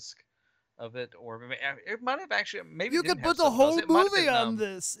laser disc of it, or maybe it might have actually. Maybe You it didn't could have put the whole subtitles. It might have movie been, on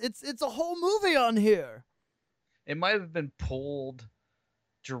this. It's a whole movie on here. It might have been pulled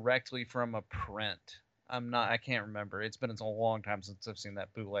directly from a print. I can't remember. It's been a long time since I've seen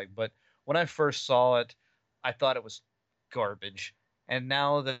that bootleg. But when I first saw it, I thought it was garbage. And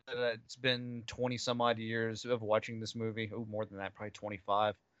now that it's been 20 some odd years of watching this movie, more than that, probably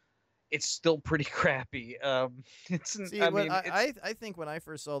 25, it's still pretty crappy. See, I think when I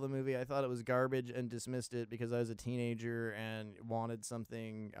first saw the movie, I thought it was garbage and dismissed it because I was a teenager and wanted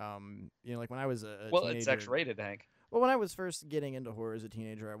something, you know, like when I was a teenager. It's X-rated, Hank. Well, when I was first getting into horror as a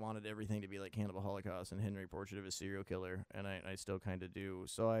teenager, I wanted everything to be like Cannibal Holocaust and Henry Portrait of a Serial Killer, and I still kind of do.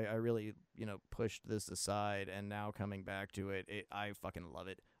 So I really, you know, pushed this aside, and now coming back to it, I fucking love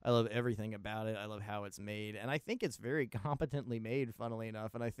it. I love everything about it. I love how it's made, and I think it's very competently made, funnily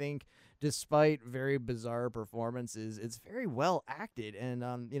enough. And I think, despite very bizarre performances, it's very well acted.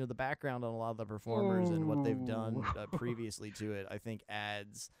 And you know, the background on a lot of the performers and what they've done previously to it, I think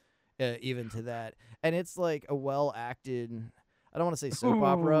adds even to that. And it's like a well acted, I don't want to say soap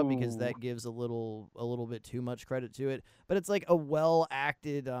opera because that gives a little bit too much credit to it, but it's like a well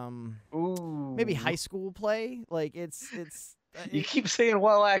acted maybe high school play. Like it's you keep saying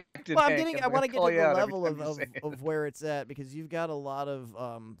well acted. Well, Hank, I want to get to the level of of where it's at, because you've got a lot of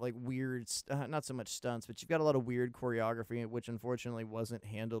like weird, not so much stunts, but you've got a lot of weird choreography, which unfortunately wasn't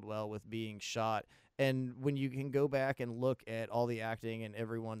handled well with being shot. And when you can go back and look at all the acting and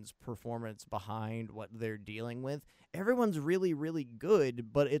everyone's performance behind what they're dealing with, everyone's really, really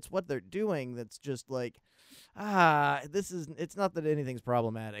good, but it's what they're doing that's just like, it's not that anything's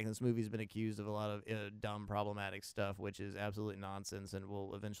problematic. This movie's been accused of a lot of dumb, problematic stuff, which is absolutely nonsense, and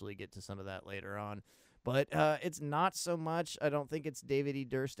we'll eventually get to some of that later on. But it's not so much, I don't think it's David E.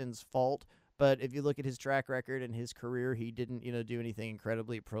 Durston's fault. But if you look at his track record and his career, he didn't, you know, do anything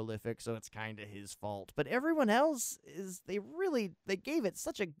incredibly prolific, so it's kind of his fault. But everyone else they gave it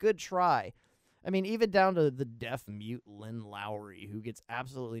such a good try. I mean, even down to the deaf-mute Lynn Lowry, who gets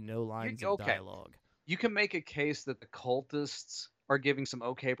absolutely no lines of dialogue. You can make a case that the cultists are giving some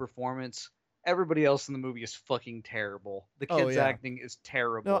okay performance. Everybody else in the movie is fucking terrible. The kids' acting is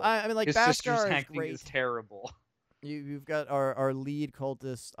terrible. No, I mean, like, his Bhaskar sister's is acting great. is terrible. You've got our lead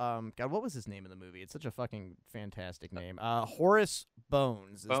cultist. God, what was his name in the movie? It's such a fucking fantastic name. Horace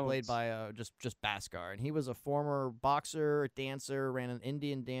Bones is played Bones. by just Bhaskar, and he was a former boxer, dancer, ran an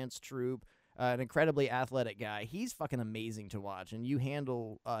Indian dance troupe. An incredibly athletic guy. He's fucking amazing to watch, and you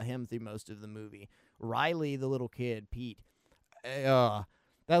handle him through most of the movie. Riley, the little kid, Pete.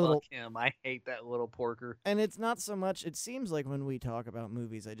 That Fuck little him. I hate that little porker. And it's not so much, it seems like when we talk about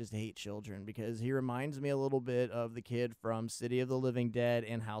movies, I just hate children because he reminds me a little bit of the kid from City of the Living Dead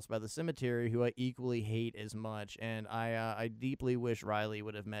and House by the Cemetery, who I equally hate as much. And I deeply wish Riley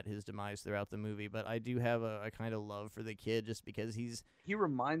would have met his demise throughout the movie, but I do have a kind of love for the kid just because He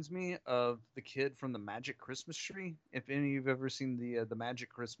reminds me of the kid from the Magic Christmas Tree. If any of you've ever seen the Magic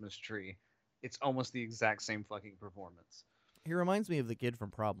Christmas Tree, it's almost the exact same fucking performance. he reminds me of the kid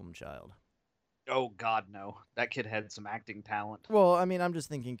from Problem Child. Oh God, no! That kid had some acting talent. Well, I mean, I'm just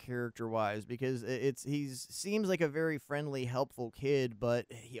thinking character-wise because he's seems like a very friendly, helpful kid, but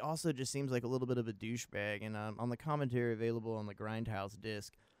he also just seems like a little bit of a douchebag. And on the commentary available on the Grindhouse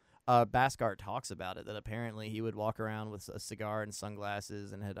disc, Bhaskar talks about it that apparently he would walk around with a cigar and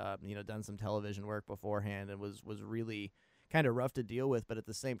sunglasses and had done some television work beforehand and was really kind of rough to deal with, but at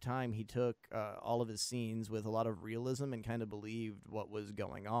the same time he took all of his scenes with a lot of realism and kind of believed what was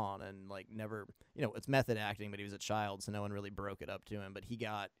going on and like never, it's method acting, but he was a child, so no one really broke it up to him, but he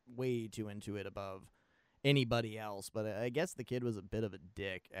got way too into it above anybody else. But I guess the kid was a bit of a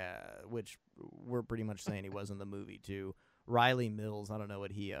dick, which we're pretty much saying he was in the movie too. Riley Mills, I don't know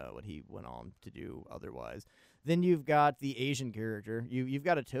what he went on to do otherwise. Then you've got the Asian character. You've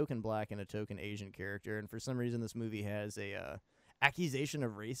got a token black and a token Asian character, and for some reason this movie has a accusation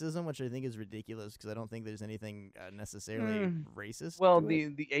of racism, which I think is ridiculous because I don't think there's anything necessarily racist. Well, to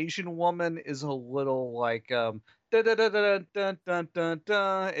it. the Asian woman is a little like da da da da da da da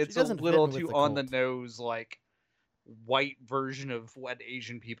da. It's a doesn't fit little in with too the on the cult. nose, like white version of what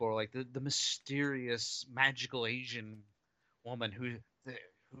Asian people are like. The mysterious magical Asian woman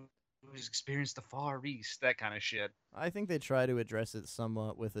who's experienced the Far East, that kind of shit. I think they try to address it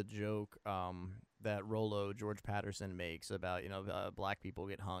somewhat with a joke that Rollo George Patterson makes about black people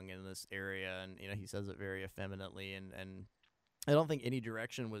get hung in this area, and he says it very effeminately, and I don't think any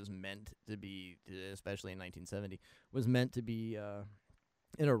direction was meant to be, especially in 1970, was meant to be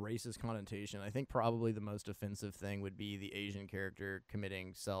in a racist connotation. I think probably the most offensive thing would be the Asian character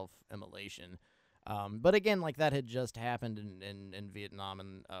committing self-immolation. But again, like that had just happened in Vietnam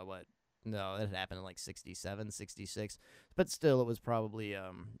and No, it had happened in like 67, 66. But still, it was probably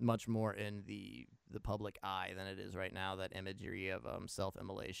much more in the public eye than it is right now, that imagery of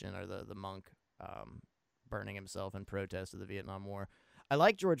self-immolation or the monk burning himself in protest of the Vietnam War. I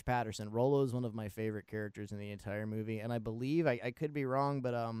like George Patterson. Rollo is one of my favorite characters in the entire movie, and I believe, I could be wrong,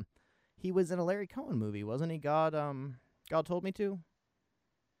 but he was in a Larry Cohen movie, wasn't he? God Told Me To?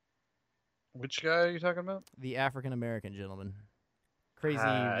 Which guy are you talking about? The African-American gentleman. Crazy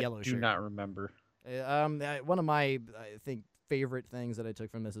yellow shirt. I do not remember. One of my, I think, favorite things that I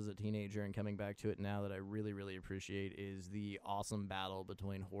took from this as a teenager and coming back to it now that I really, really appreciate is the awesome battle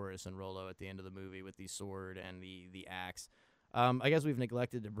between Horace and Rollo at the end of the movie with the sword and the axe. I guess we've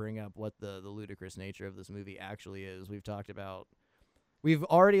neglected to bring up what the ludicrous nature of this movie actually is. We've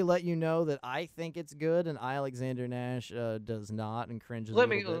already let you know that I think it's good, and Alexander Nash does not and cringes Let a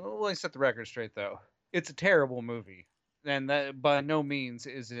me little bit. let me set the record straight, though. It's a terrible movie, and that by no means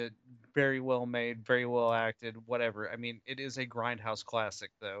is it very well made, very well acted, whatever. I mean, it is a grindhouse classic,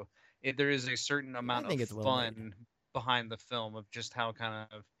 though. There is a certain amount think of it's well made. fun behind the film of just how kind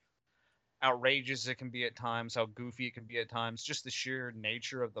of outrageous it can be at times, how goofy it can be at times. Just the sheer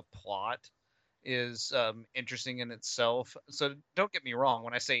nature of the plot is interesting in itself. So don't get me wrong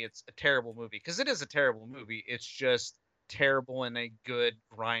when I say it's a terrible movie, because it is a terrible movie. It's just terrible in a good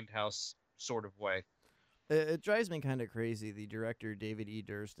grindhouse sort of way. It drives me kind of crazy. The director, David E.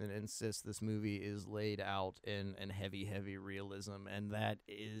 Durston, insists this movie is laid out in heavy, heavy realism, and that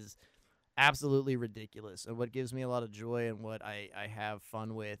is absolutely ridiculous. And what gives me a lot of joy and what I have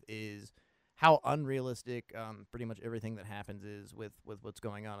fun with is how unrealistic pretty much everything that happens is with what's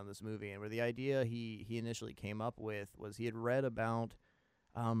going on in this movie. And where the idea he initially came up with was he had read about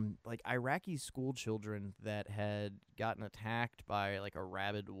like Iraqi school children that had gotten attacked by like a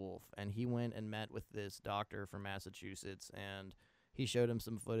rabid wolf, and he went and met with this doctor from Massachusetts, and he showed him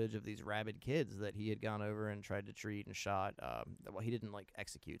some footage of these rabid kids that he had gone over and tried to treat and shot. Well, he didn't like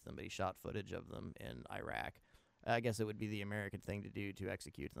execute them, but he shot footage of them in Iraq. I guess it would be the American thing to do to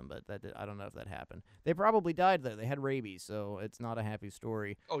execute them, but I don't know if that happened. They probably died though. They had rabies, so it's not a happy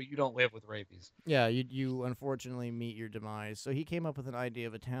story. Oh, you don't live with rabies. Yeah, you unfortunately meet your demise. So he came up with an idea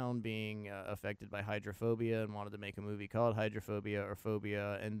of a town being affected by hydrophobia and wanted to make a movie called Hydrophobia or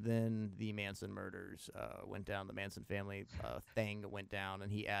Phobia. And then the Manson murders went down. The Manson family thing went down,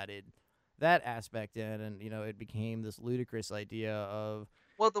 and he added that aspect in, and it became this ludicrous idea of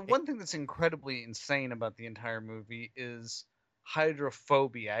Well, the one thing that's incredibly insane about the entire movie is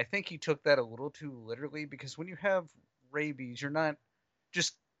hydrophobia. I think he took that a little too literally because when you have rabies, you're not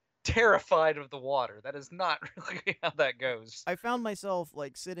just terrified of the water. That is not really how that goes. I found myself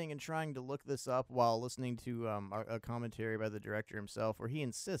like sitting and trying to look this up while listening to a commentary by the director himself, where he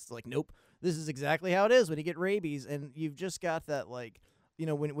insists, like, nope, this is exactly how it is when you get rabies, and you've just got that like.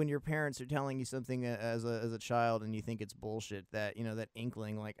 When your parents are telling you something as a child and you think it's bullshit, that that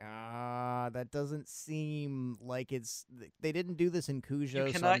inkling like that doesn't seem like they didn't do this in Cujo. You so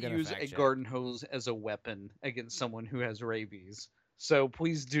I'm cannot gonna use fact a check. garden hose as a weapon against someone who has rabies. So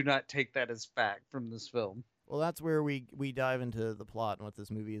please do not take that as fact from this film. Well, that's where we dive into the plot and what this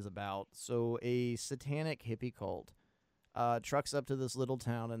movie is about. So a satanic hippie cult trucks up to this little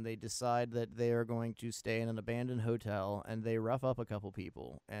town, and they decide that they are going to stay in an abandoned hotel, and they rough up a couple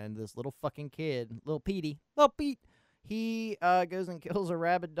people. And this little fucking kid, little Pete, he goes and kills a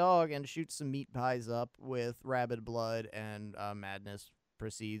rabid dog and shoots some meat pies up with rabid blood, and madness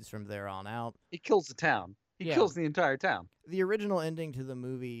proceeds from there on out. He kills the town. He Yeah. kills the entire town. The original ending to the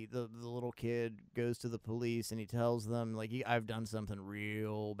movie, the little kid goes to the police and he tells them, like, I've done something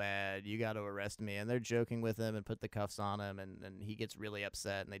real bad. You got to arrest me. And they're joking with him and put the cuffs on him, and he gets really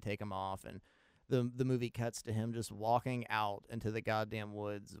upset, and they take him off. And the movie cuts to him just walking out into the goddamn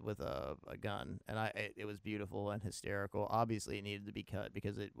woods with a gun. And it was beautiful and hysterical. Obviously, it needed to be cut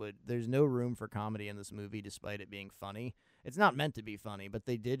because there's no room for comedy in this movie despite it being funny. It's not meant to be funny, but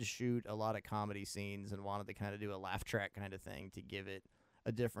they did shoot a lot of comedy scenes and wanted to kind of do a laugh track kind of thing to give it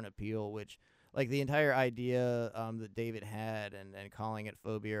a different appeal, which, like, the entire idea that David had and calling it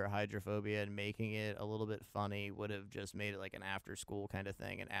phobia or hydrophobia and making it a little bit funny would have just made it like an after-school kind of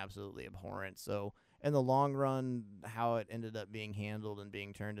thing and absolutely abhorrent. So in the long run, how it ended up being handled and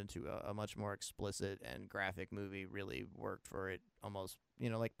being turned into a much more explicit and graphic movie really worked for it, almost,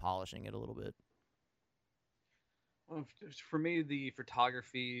 like polishing it a little bit. Well, for me, the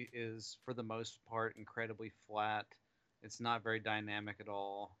photography is, for the most part, incredibly flat. It's not very dynamic at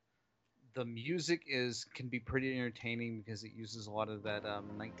all. The music can be pretty entertaining because it uses a lot of that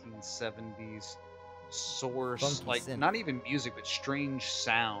 1970s source, Funky like synth. not even music, but strange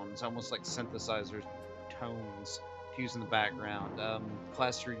sounds, almost like synthesizer tones to use in the background.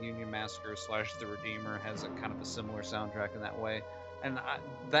 Class Reunion Massacre / The Redeemer has a kind of a similar soundtrack in that way, and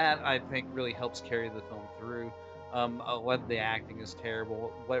that I think really helps carry the film through. A lot of the acting is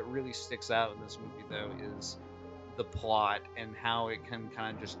terrible. What really sticks out in this movie, though, is the plot and how it can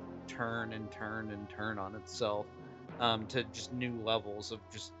kind of just turn and turn and turn on itself to just new levels of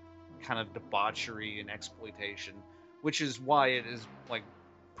just kind of debauchery and exploitation, which is why it is like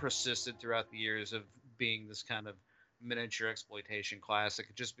persisted throughout the years of being this kind of miniature exploitation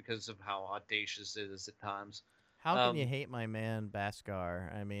classic, just because of how audacious it is at times. How can you hate my man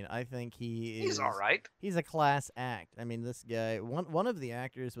Bhaskar? I mean, I think He's all right. He's a class act. I mean, this guy, one of the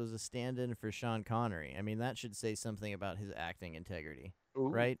actors was a stand-in for Sean Connery. I mean, that should say something about his acting integrity, Ooh,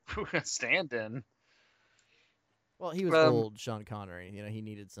 right? Stand-in. Well, he was old, Sean Connery. He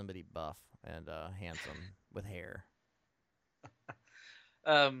needed somebody buff and handsome with hair.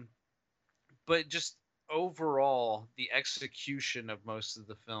 But just overall, the execution of most of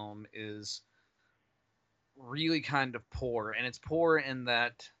the film is really kind of poor, and it's poor in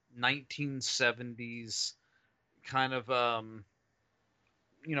that 1970s kind of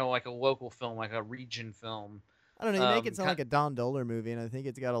like a local film, like a region film. I don't know, you make it sound like a Don Dohler movie, and I think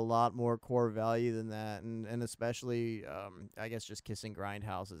it's got a lot more core value than that, and especially, I guess, just kissing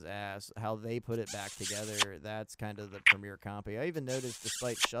Grindhouse's ass, how they put it back together, that's kind of the premier copy. I even noticed,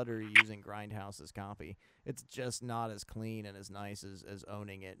 despite Shudder using Grindhouse's copy, it's just not as clean and as nice as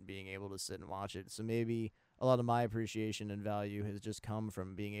owning it and being able to sit and watch it. So maybe a lot of my appreciation and value has just come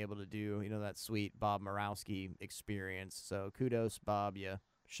from being able to do, that sweet Bob Murawski experience. So kudos, Bob, you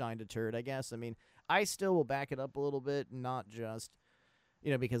shined a turd, I guess. I mean, I still will back it up a little bit, not just,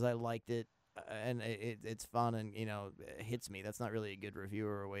 because I liked it and it's fun and, it hits me. That's not really a good review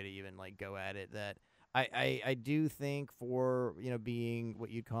or a way to even, like, go at it. That I do think for, being what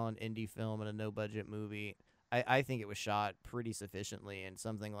you'd call an indie film and a no-budget movie, I think it was shot pretty sufficiently, and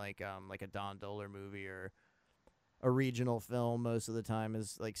something like a Don Dohler movie or a regional film most of the time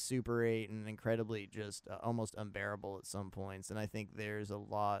is like Super 8 and incredibly just almost unbearable at some points. And I think there's a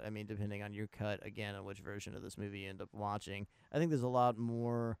lot, I mean, depending on your cut, again, on which version of this movie you end up watching, I think there's a lot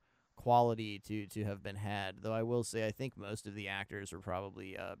more quality to have been had. Though I will say I think most of the actors were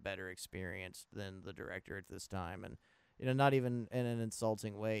probably better experienced than the director at this time. And not even in an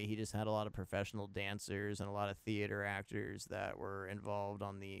insulting way. He just had a lot of professional dancers and a lot of theater actors that were involved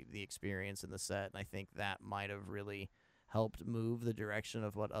on the experience in the set. And I think that might have really helped move the direction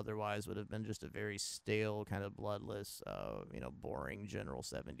of what otherwise would have been just a very stale, kind of bloodless, boring general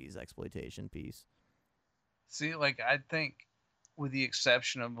 70s exploitation piece. See, like, I think, with the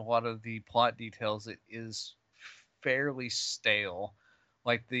exception of a lot of the plot details, it is fairly stale.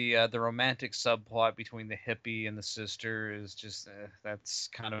 Like the romantic subplot between the hippie and the sister is just that's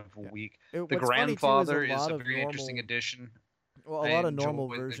kind of Yeah. weak. The What's funny, too, grandfather is is lot a of very interesting normal, addition. well, a I lot of normal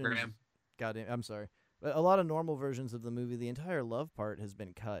enjoy the versions. grand. God damn, I'm sorry. But a lot of normal versions of the movie, the entire love part has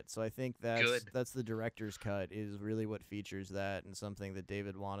been cut. So I think Good. that's the director's cut is really what features that and something that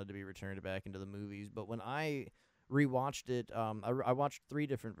David wanted to be returned back into the movies. But when I rewatched it, I watched 3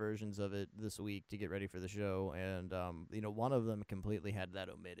 different versions of it this week to get ready for the show, and one of them completely had that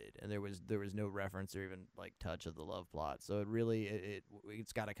omitted, and there was no reference or even like touch of the love plot. So it really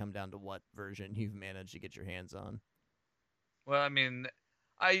it's got to come down to what version you've managed to get your hands on. Well, I mean,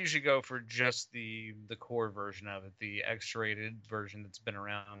 I usually go for just the core version of it, the X-rated version that's been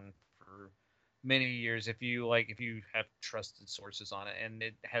around for many years. If you have trusted sources on it, and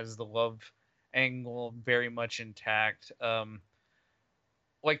it has the love angle very much intact.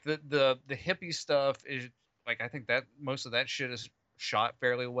 Like the hippie stuff is like I think that most of that shit is shot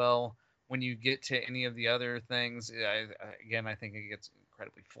fairly well. When you get to any of the other things, again, I think it gets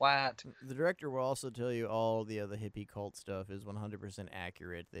incredibly flat. The director will also tell you all the hippie cult stuff is 100%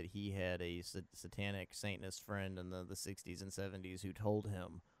 accurate, that he had a satanic Satanist friend in the 60s and 70s who told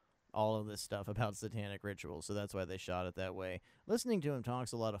him all of this stuff about satanic rituals, so that's why they shot it that way. Listening to him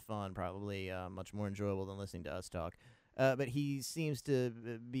talk's a lot of fun, probably much more enjoyable than listening to us talk. But he seems to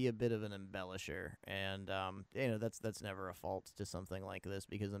be a bit of an embellisher, and that's never a fault to something like this,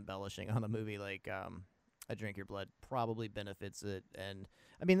 because embellishing on a movie like I Drink Your Blood probably benefits it. And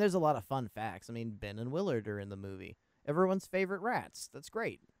I mean, there's a lot of fun facts. I mean, Ben and Willard are in the movie. Everyone's favorite rats. That's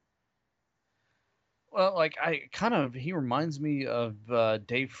great. Well, like he reminds me of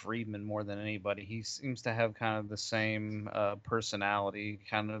Dave Friedman more than anybody. He seems to have kind of the same personality,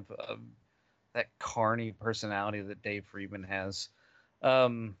 kind of that carny personality that Dave Friedman has.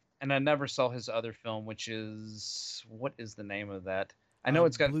 And I never saw his other film, which is what is the name of that? I know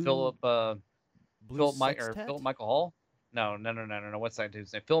it's got Blue Philip Sextet? Michael Hall. No. What's that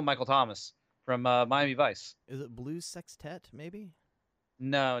dude's name? Philip Michael Thomas from Miami Vice. Is it Blue Sextet, maybe?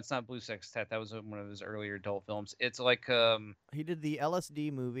 No, it's not Blue Sextet. That was one of his earlier adult films. It's like He did the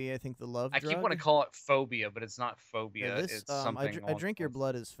LSD movie, I think, The Love I Drug. keep want to call it Phobia, but it's not Phobia. Yeah, this, It's something. I Drink Your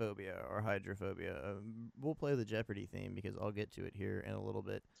Blood is Phobia or Hydrophobia. We'll play the Jeopardy theme because I'll get to it here in a little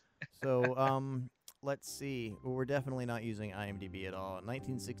bit. So, let's see. Well, we're definitely not using IMDb at all.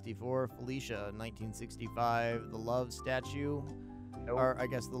 1964, Felicia. 1965, The Love Statue. Nope. Or I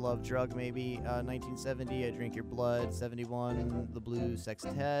guess The Love Drug, maybe. 1970, I Drink Your Blood. 71, The Blue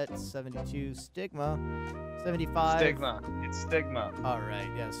Sextet. 72, Stigma. 75. Stigma. It's Stigma. All right,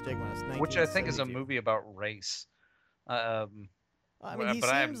 yeah, Stigma. It's Which I think is a 1972. movie about race. I mean, he but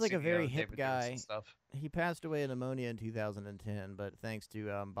I haven't seems like a seen the very other hip David Davidson guy. stuff. He passed away of pneumonia in 2010, but thanks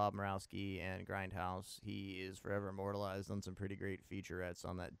to Bob Murawski and Grindhouse, he is forever immortalized on some pretty great featurettes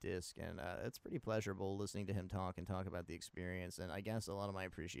on that disc, and it's pretty pleasurable listening to him talk about the experience. And I guess a lot of my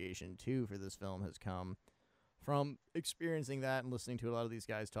appreciation, too, for this film has come from experiencing that and listening to a lot of these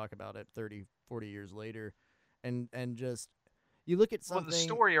guys talk about it 30, 40 years later, and just, you look at something... Well, the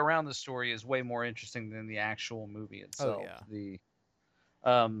story around the story is way more interesting than the actual movie itself. Oh,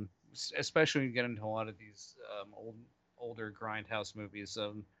 yeah. Especially when you get into a lot of these older Grindhouse movies,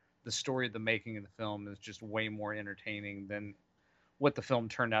 the story of the making of the film is just way more entertaining than what the film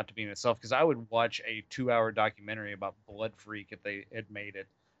turned out to be in itself. Because I would watch a 2-hour documentary about Blood Freak if they had made it,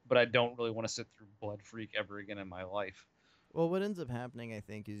 but I don't really want to sit through Blood Freak ever again in my life. Well, what ends up happening, I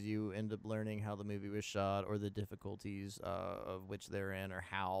think, is you end up learning how the movie was shot or the difficulties of which they're in or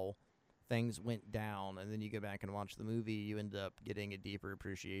how things went down, and then you go back and watch the movie, you end up getting a deeper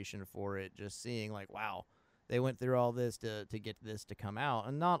appreciation for it, just seeing like, wow, they went through all this to get this to come out.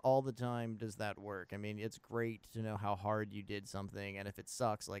 And not all the time does that work. I mean, it's great to know how hard you did something, and if it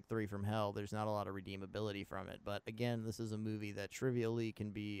sucks like 3 from Hell, there's not a lot of redeemability from it. But again, this is a movie that trivially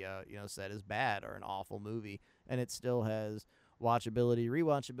can be said as bad or an awful movie, and it still has watchability,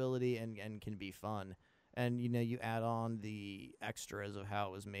 rewatchability, and can be fun. And you add on the extras of how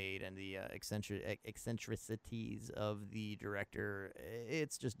it was made and the eccentricities of the director.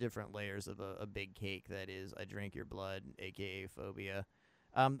 It's just different layers of a big cake that is I Drink Your Blood, aka Phobia.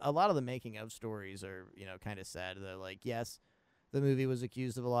 A lot of the making of stories are kind of sad. They're like, yes, the movie was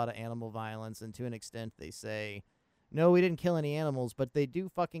accused of a lot of animal violence, and to an extent they say, no, we didn't kill any animals, but they do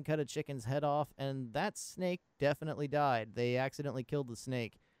fucking cut a chicken's head off, and that snake definitely died. They accidentally killed the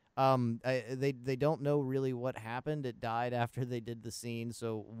snake. They don't know really what happened. It died after they did the scene.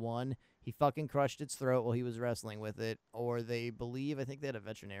 So one, he fucking crushed its throat while he was wrestling with it, or they believe, I think they had a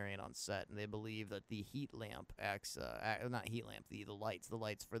veterinarian on set, and they believe that the heat lamp not heat lamp, the lights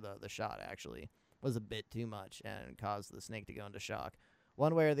for the shot actually was a bit too much and caused the snake to go into shock.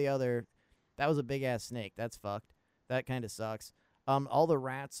 One way or the other, that was a big ass snake. That's fucked. That kind of sucks. All the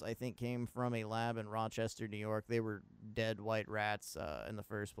rats, I think, came from a lab in Rochester, New York. They were dead white rats in the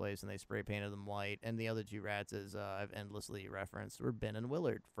first place, and they spray painted them white. And the other two rats, as I've endlessly referenced, were Ben and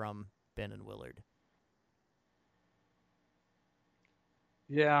Willard from Ben and Willard.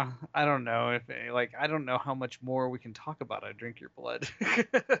 Yeah, I don't know if I don't know how much more we can talk about I Drink Your Blood.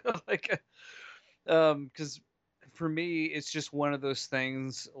 Like, because for me, it's just one of those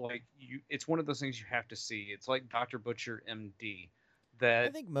things. It's one of those things you have to see. It's like Dr. Butcher, MD. That I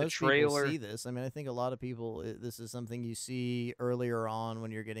think most trailer... people see this. I mean, I think a lot of people, this is something you see earlier on when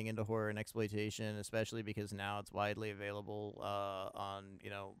you're getting into horror and exploitation, especially because now it's widely available on,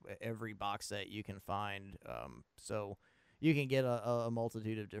 every box set you can find. So you can get a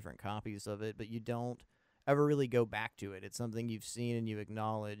multitude of different copies of it, but you don't ever really go back to it. It's something you've seen and you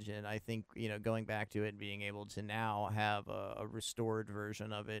acknowledge, and I think, going back to it and being able to now have a restored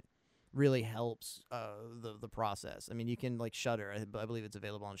version of it really helps the process. I mean, you can Shudder. I believe it's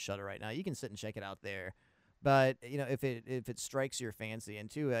available on Shudder right now. You can sit and check it out there. But if it strikes your fancy,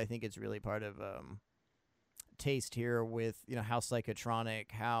 and two, I think it's really part of taste here with how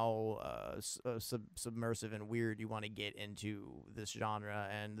psychotronic, how submersive and weird you want to get into this genre,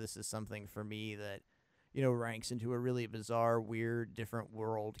 and this is something for me that ranks into a really bizarre, weird, different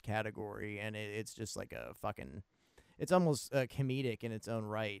world category, and it's just like a fucking. It's almost comedic in its own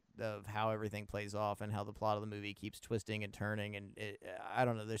right of how everything plays off and how the plot of the movie keeps twisting and turning. And I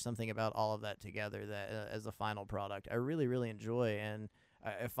don't know, there's something about all of that together that as a final product, I really, really enjoy and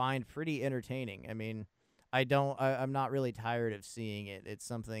I find pretty entertaining. I mean, I'm not really tired of seeing it. It's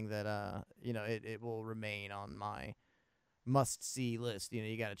something that, it will remain on my must-see list.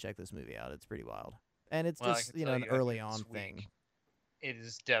 You got to check this movie out. It's pretty wild. And it's just, an early on thing. It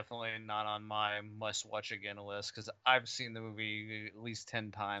is definitely not on my must-watch again list because I've seen the movie at least 10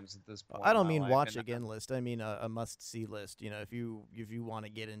 times at this point. I don't mean watch again list. I mean a must-see list. If you want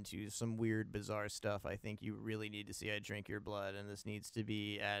to get into some weird, bizarre stuff, I think you really need to see I Drink Your Blood, and this needs to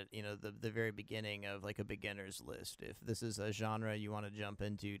be at the very beginning of a beginner's list. If this is a genre you want to jump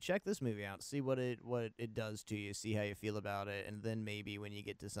into, check this movie out, see what it does to you, see how you feel about it, and then maybe when you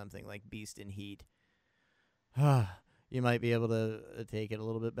get to something like Beast in Heat. You might be able to take it a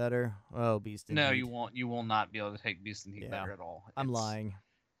little bit better. Oh, Beast in Heat. No, you won't. You will not be able to take Beast in Heat better at all. I'm lying.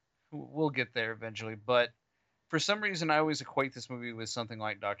 We'll get there eventually, but for some reason, I always equate this movie with something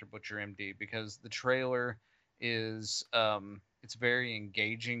like Dr. Butcher, MD, because the trailer is it's very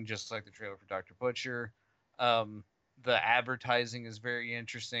engaging, just like the trailer for Dr. Butcher. The advertising is very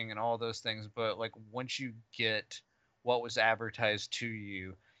interesting and all those things, but once you get what was advertised to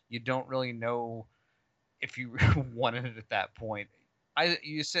you, you don't really know if you wanted it at that point.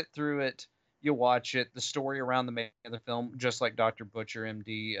 You sit through it, you watch it, the story around the making of the film, just like Dr. Butcher,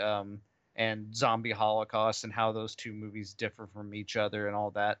 MD, and Zombie Holocaust, and how those two movies differ from each other and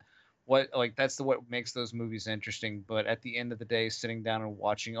all that. That's what makes those movies interesting. But at the end of the day, sitting down and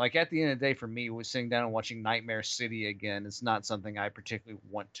watching, at the end of the day for me, was sitting down and watching Nightmare City again. It's not something I particularly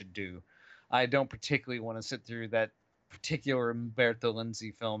want to do. I don't particularly want to sit through that particular Umberto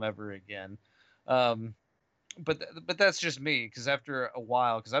Lenzi film ever again. But that's just me, because after a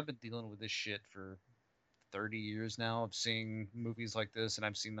while, because I've been dealing with this shit for 30 years now of seeing movies like this, and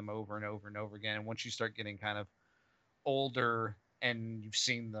I've seen them over and over and over again. And once you start getting kind of older and you've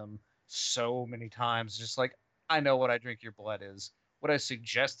seen them so many times, just I know what I Drink Your Blood is. Would I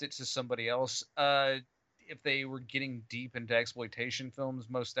suggest it to somebody else? If they were getting deep into exploitation films,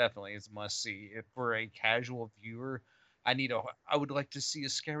 most definitely it's a must see. If for a casual viewer, I would like to see a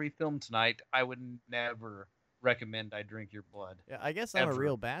scary film tonight, I would never recommend I Drink Your Blood. Yeah, I guess I'm a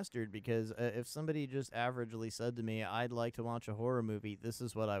real bastard because if somebody just averagely said to me, I'd like to watch a horror movie, this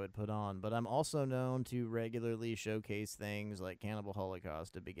is what I would put on. But I'm also known to regularly showcase things like Cannibal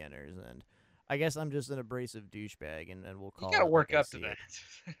Holocaust to beginners, and I guess I'm just an abrasive douchebag, and we'll call it. You gotta work like up to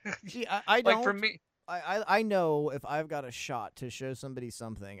that. See, I don't. For me, I know if I've got a shot to show somebody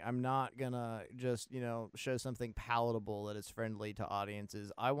something, I'm not gonna just, show something palatable that is friendly to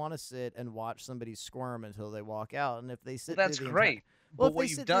audiences. I want to sit and watch somebody squirm until they walk out, and if they Well, sit that's through the great. well, But if what they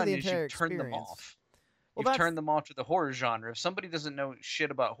you've sit through done the is entire you've turned them experience, off. well, You've turned them off to the horror genre. If somebody doesn't know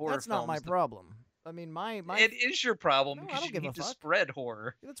shit about horror that's not my films, problem. I mean, it is your problem no, I because don't you give a need to fuck. spread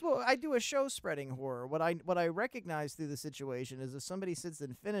horror. That's what I do. A show spreading horror. What I recognize through the situation is if somebody sits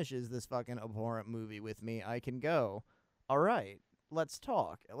and finishes this fucking abhorrent movie with me, I can go, all right, let's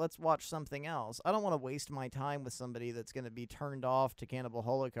talk. Let's watch something else. I don't want to waste my time with somebody that's going to be turned off to Cannibal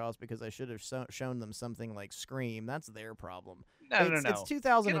Holocaust because I should have shown them something like Scream. That's their problem. No, It's no.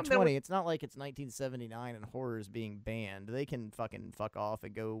 2020. It's not like it's 1979 and horror is being banned. They can fucking fuck off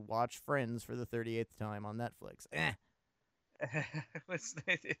and go watch Friends for the 38th time on Netflix.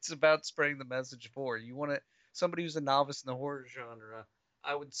 It's about spreading the message forward. You want somebody who's a novice in the horror genre,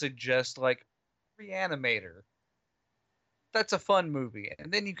 I would suggest like Reanimator. That's a fun movie,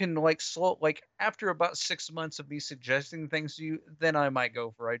 and then you can after about 6 months of me suggesting things to you, then I might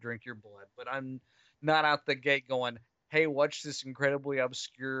go for I Drink Your Blood. But I'm not out the gate going, hey, watch this incredibly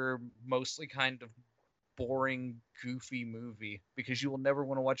obscure, mostly kind of boring, goofy movie, because you will never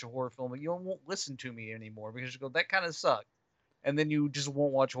want to watch a horror film and you won't listen to me anymore because you go, that kind of sucked. And then you just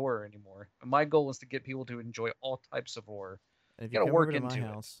won't watch horror anymore. And my goal is to get people to enjoy all types of horror. And if You you gotta come work over to my into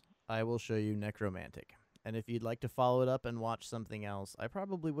it. house, I will show you Necromantic. And if you'd like to follow it up and watch something else, I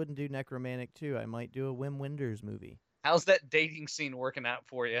probably wouldn't do Necromantic too. I might do a Wim Wenders movie. How's that dating scene working out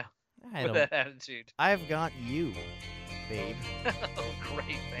for you I with don't. that attitude? I've got you, babe. Oh,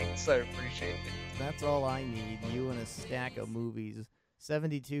 great. Thanks. I appreciate it. That's all I need. You and a stack of movies.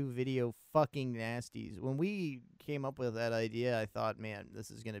 72 video fucking nasties. When we came up with that idea, I thought, man, this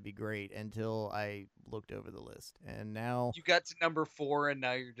is going to be great until I looked over the list. And now, You got to number 4, and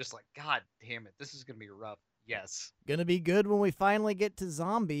now you're just like, God damn it, this is going to be rough. Yes. going to be good when we finally get to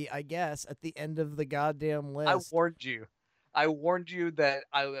zombie, I guess, at the end of the goddamn list. I warned you. I warned you that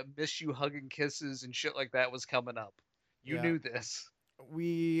I miss you hugging kisses and shit like that was coming up. You Yeah. knew this.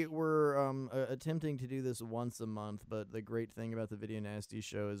 We were attempting to do this once a month, but the great thing about the Video Nasty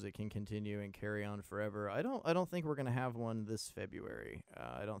show is it can continue and carry on forever. I don't think we're gonna have one this February.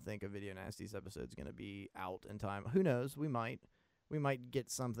 I don't think a Video Nasties episode is gonna be out in time. Who knows? We might get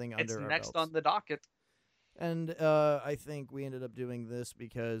something It's under our next belts. on the docket. And I think we ended up doing this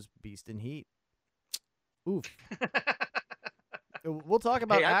because Beast and Heat. Oof. We'll talk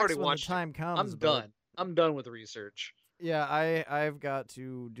about Hey, I've Axe already when the watched it. time comes. I'm but- done. I'm done with research. Yeah, I've got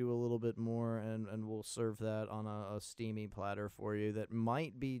to do a little bit more, and we'll serve that on a steamy platter for you that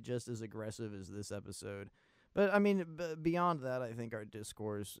might be just as aggressive as this episode. But, I mean, beyond that, I think our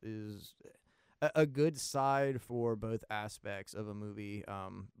discourse is a good side for both aspects of a movie.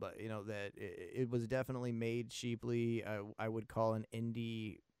 But, that it was definitely made cheaply. I would call an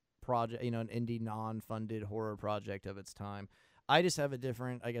indie project, an indie non-funded horror project of its time. I just have a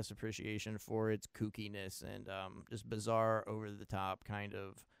different, I guess, appreciation for its kookiness and just bizarre, over-the-top kind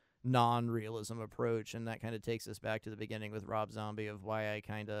of non-realism approach, and that kind of takes us back to the beginning with Rob Zombie of why I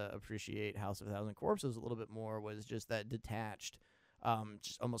kind of appreciate House of a Thousand Corpses a little bit more, was just that detached,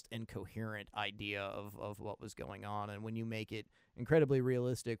 just almost incoherent idea of what was going on. And when you make it incredibly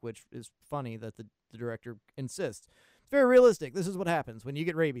realistic, which is funny that the director insists, very realistic. This is what happens when you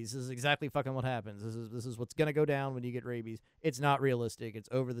get rabies. This is exactly fucking what happens. This is what's gonna go down when you get rabies. It's not realistic. It's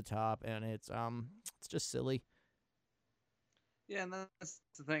over the top, and it's just silly. Yeah, and that's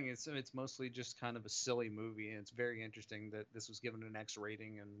the thing. It's mostly just kind of a silly movie, and it's very interesting that this was given an X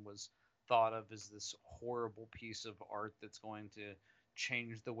rating and was thought of as this horrible piece of art that's going to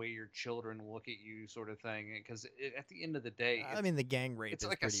change the way your children look at you, sort of thing. Because at the end of the day, I mean, the gang rape it's is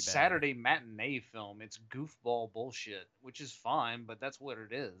like a pretty bad. Saturday matinee film. It's goofball bullshit, which is fine, but that's what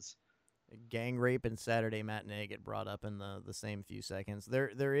it is. Gang rape and Saturday matinee get brought up in the same few seconds.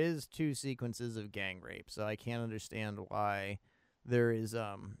 There is 2 sequences of gang rape, so I can't understand why there is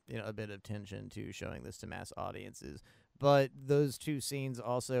a bit of tension to showing this to mass audiences. But those 2 scenes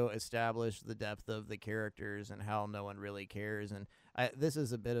also establish the depth of the characters and how no one really cares. And this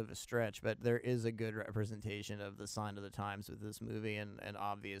is a bit of a stretch, but there is a good representation of the sign of the times with this movie and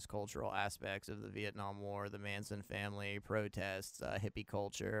obvious cultural aspects of the Vietnam War, the Manson family, protests, hippie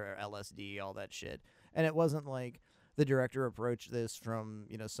culture, LSD, all that shit. And it wasn't like the director approached this from,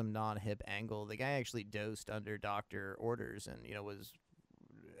 some non-hip angle. The guy actually dosed under doctor orders and,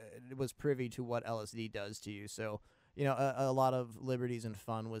 was privy to what LSD does to you. So, a lot of liberties and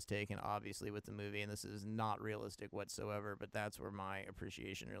fun was taken, obviously, with the movie, and this is not realistic whatsoever, but that's where my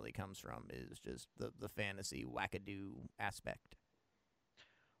appreciation really comes from, is just the fantasy wackadoo aspect.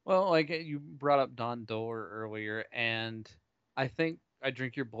 Well, like you brought up Don Doler earlier, and I think I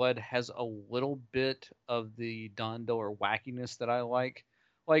Drink Your Blood has a little bit of the Don Doler wackiness that I like.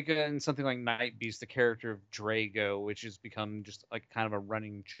 Like in something like Night Beast, the character of Drago, which has become just like kind of a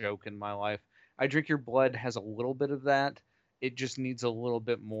running joke in my life. I Drink Your Blood has a little bit of that. It just needs a little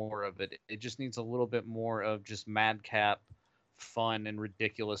bit more of it. It just needs a little bit more of just madcap fun and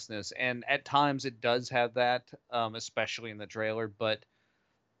ridiculousness. And at times it does have that, especially in the trailer, but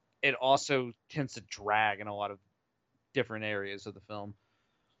it also tends to drag in a lot of different areas of the film.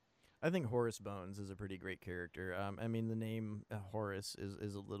 I think Horace Bones is a pretty great character. I mean, the name Horace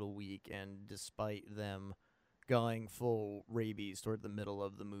is a little weak, and despite them going full rabies toward the middle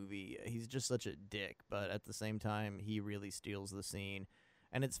of the movie, he's just such a dick. But at the same time, he really steals the scene.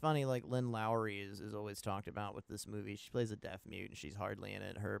 And it's funny, like Lynn Lowry is always talked about with this movie. She plays a deaf mute, and she's hardly in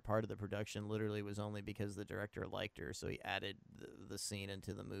it. Her part of the production literally was only because the director liked her, so he added the scene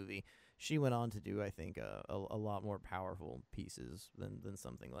into the movie. She went on to do, I think, a lot more powerful pieces than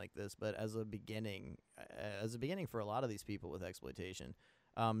something like this. But as a beginning for a lot of these people with exploitation,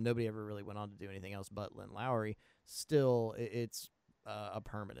 nobody ever really went on to do anything else but Lynn Lowry. Still, it's a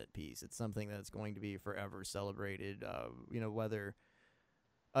permanent piece. It's something that's going to be forever celebrated. Whether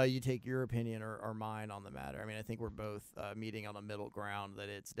you take your opinion or mine on the matter. I mean, I think we're both meeting on a middle ground that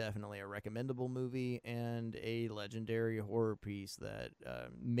it's definitely a recommendable movie and a legendary horror piece that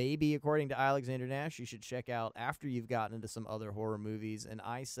maybe, according to Alexander Nash, you should check out after you've gotten into some other horror movies. And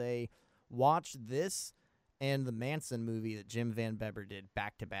I say, watch this and the Manson movie that Jim Van Bebber did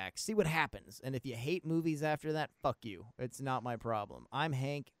back to back. See what happens. And if you hate movies after that, fuck you. It's not my problem. I'm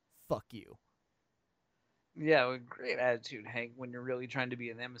Hank. Fuck you. Yeah, well, great attitude, Hank, when you're really trying to be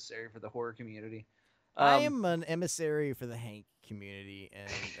an emissary for the horror community. I Um, am an emissary for the Hank community,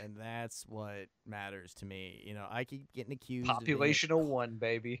 and that's what matters to me. I keep getting accused of being Population of one,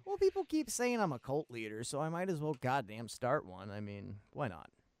 baby. well, people keep saying I'm a cult leader, so I might as well goddamn start one. I mean, why not?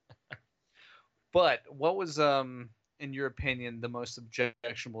 But what was, in your opinion, the most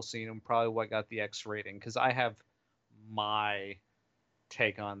objectionable scene and probably what got the X rating? Because I have my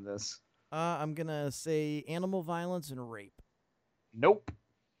take on this. I'm gonna say animal violence and rape. Nope.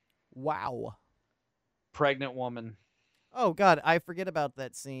 Wow. Pregnant woman. Oh God, I forget about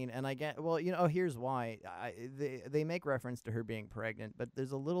that scene, and I get well. Here's why. They make reference to her being pregnant, but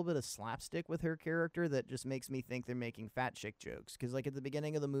there's a little bit of slapstick with her character that just makes me think they're making fat chick jokes. Because like at the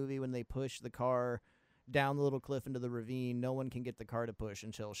beginning of the movie, when they push the car down the little cliff into the ravine, no one can get the car to push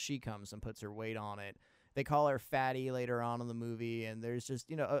until she comes and puts her weight on it. They call her fatty later on in the movie, and there's just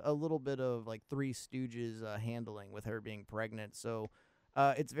a little bit of like Three Stooges handling with her being pregnant. So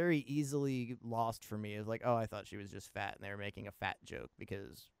it's very easily lost for me. It's like, oh, I thought she was just fat, and they were making a fat joke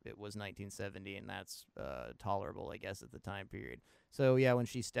because it was 1970, and that's tolerable, I guess, at the time period. So yeah, when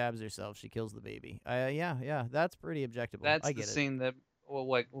she stabs herself, she kills the baby. Yeah, that's pretty objectable. That's I the get it. scene that well,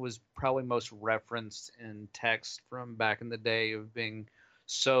 like was probably most referenced in text from back in the day of being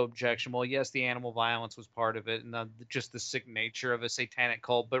so objectionable. Yes, the animal violence was part of it, and just the sick nature of a satanic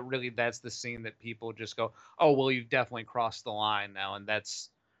cult. But really, that's the scene that people just go, "Oh, well, you've definitely crossed the line now," and that's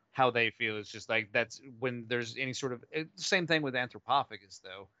how they feel. It's just like that's when there's any sort of same thing with Anthropophagus,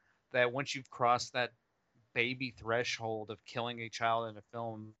 though. That once you've crossed that baby threshold of killing a child in a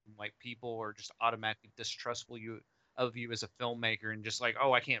film, like people are just automatically distrustful of you as a filmmaker and just like,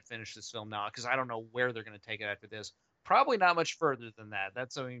 oh, I can't finish this film now because I don't know where they're going to take it after this. Probably not much further than that.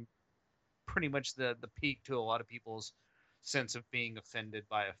 That's, I mean, pretty much the peak to a lot of people's sense of being offended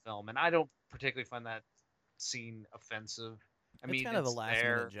by a film, and I don't particularly find that scene offensive. I It's mean, kind of a it's last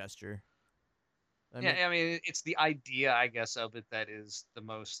minute there. gesture. I mean, Yeah, I mean, it's the idea, I guess, of it that is the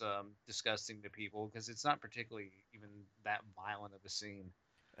most disgusting to people because it's not particularly even that violent of a scene.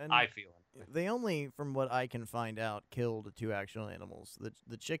 and I feel. they only, from what I can find out, killed two actual animals.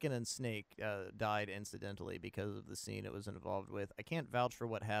 The chicken and snake died incidentally because of the scene it was involved with. I can't vouch for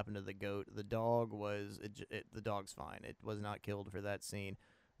what happened to the goat. The dog the dog's fine. It was not killed for that scene.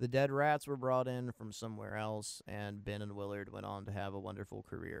 The dead rats were brought in from somewhere else, and Ben and Willard went on to have a wonderful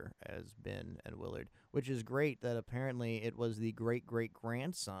career as Ben and Willard, which is great that apparently it was the great great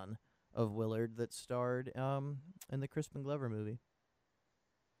grandson of Willard that starred in the Crispin Glover movie.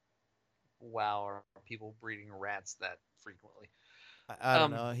 Wow, are people breeding rats that frequently? I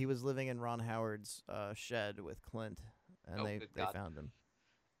don't Um, know. He was living in Ron Howard's shed with Clint, and oh, they good they God. found him.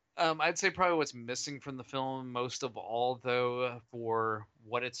 I'd say probably what's missing from the film most of all, though, for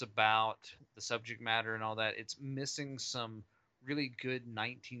what it's about, the subject matter and all that, it's missing some really good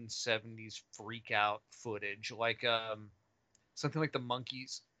 1970s freak out footage, like something like the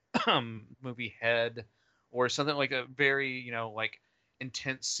Monkeys movie Head, or something like a very, like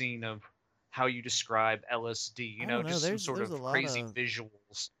intense scene of how you describe LSD. You I know, don't know. just some sort There's a of lot crazy of.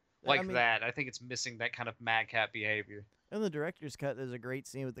 visuals I like mean, that. I think it's missing that kind of madcap behavior. in the director's cut, there's a great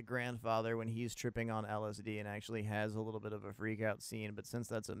scene with the grandfather when he's tripping on LSD and actually has a little bit of a freak out scene. But since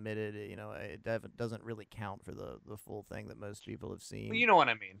that's omitted, it doesn't really count for the full thing that most people have Well, seen. you know what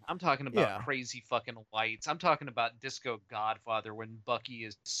I mean. I'm talking about Yeah, crazy fucking lights. I'm talking about Disco Godfather when Bucky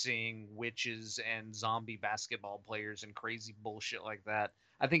is seeing witches and zombie basketball players and crazy bullshit like that.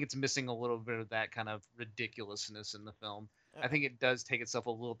 I think it's missing a little bit of that kind of ridiculousness in the film. I I think it does take itself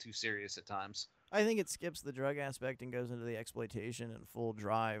a little too serious at times. I think it skips the drug aspect and goes into the exploitation and full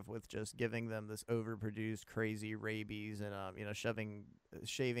drive with just giving them this overproduced, crazy rabies and shoving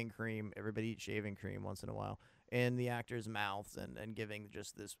shaving cream. Everybody eats shaving cream once in a while in the actors' mouths and giving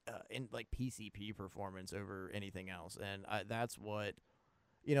just this in like PCP performance over anything else. And that's what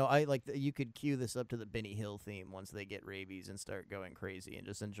I like. You could cue this up to the Benny Hill theme once they get rabies and start going crazy, and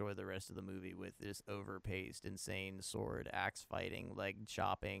just enjoy the rest of the movie with this overpaced, insane sword, axe fighting, leg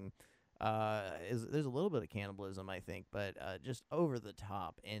chopping. There's a little bit of cannibalism, I think, but just over the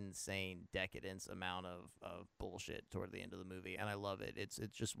top, insane decadence amount of bullshit toward the end of the movie, and I love it. It's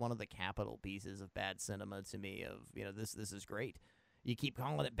just one of the capital pieces of bad cinema to me. Of this is great. You keep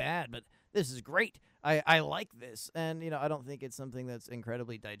calling it bad, but this is great. I like this, and I don't think it's something that's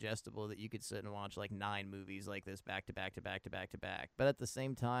incredibly digestible that you could sit and watch like 9 movies like this back to back to back to back to back. But at the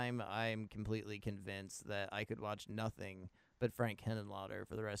same time, I'm completely convinced that I could watch nothing but Frank Henenlotter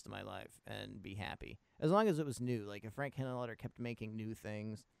for the rest of my life and be happy. As long as it was new. Like, if Frank Henenlotter kept making new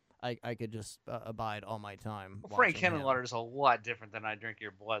things, I could just abide all my time Well, Frank watching him. Henenlotter is a lot different than I Drink Your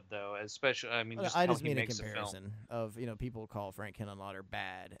Blood, though. Especially, I mean, just I how just he mean a makes the film. comparison of, people call Frank Henenlotter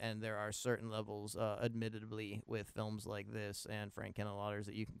bad, and there are certain levels, admittedly, with films like this and Frank Henenlotter's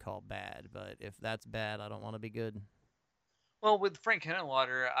that you can call bad. But if that's bad, I don't want to be good. Well, with Frank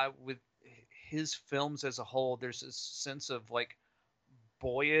Henenlotter, with his films as a whole, there's this sense of like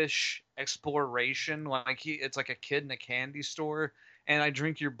boyish exploration. Like it's like a kid in a candy store. And I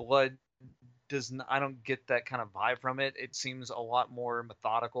Drink Your Blood doesn't. I don't get that kind of vibe from it. It seems a lot more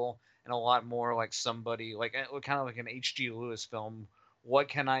methodical and a lot more like somebody like kind of like an H.G. Lewis film. What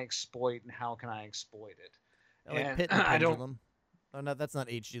can I exploit and how can I exploit it? Like And Pit and I don't. Pendulum. Oh, no, that's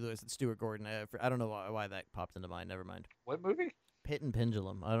not H.G. Lewis. It's Stuart Gordon. I don't know why that popped into mind. Never mind. What movie? Pit and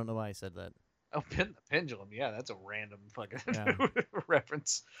Pendulum. I don't know why I said that. Oh, Pendulum. Yeah, that's a random fucking Yeah.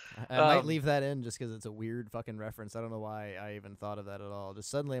 reference. I might leave that in just because it's a weird fucking reference. I don't know why I even thought of that at all. Just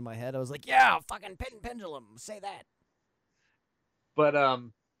suddenly in my head, I was like, yeah, fucking Pit and Pendulum. Say that. But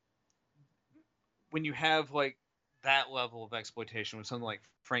when you have like that level of exploitation with something like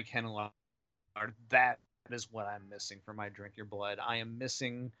Frank Henenlotter, that is what I'm missing from my Drink Your Blood. I am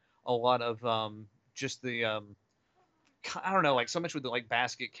missing a lot of just the I don't know, like so much with the like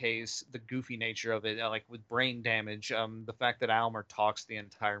basket case, the goofy nature of it, like with brain damage, the fact that Almer talks the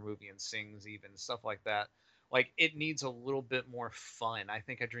entire movie and sings even stuff like that. Like it needs a little bit more fun. I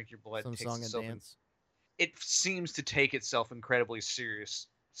think I Drink Your Blood Some takes song and itself dance. it seems to take itself incredibly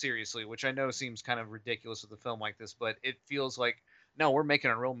seriously, which I know seems kind of ridiculous with a film like this, but it feels like no, we're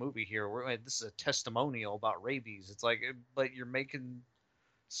making a real movie here. This is a testimonial about rabies. It's like, but you're making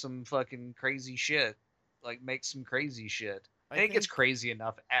some fucking crazy shit. Like make some crazy shit. I And it gets think crazy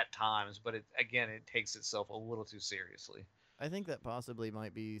enough at times, but it takes itself a little too seriously. I think that possibly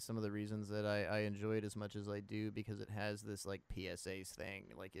might be some of the reasons that I enjoy it as much as I do, because it has this like PSAs thing.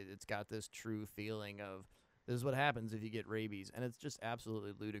 Like it's got this true feeling of this is what happens if you get rabies, and it's just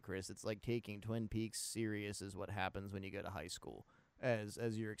absolutely ludicrous. It's like taking Twin Peaks serious is what happens when you go to high school as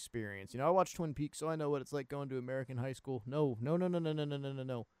your experience. I watched Twin Peaks, so I know what it's like going to American high school. No, no, no, no, no, no, no, no, no,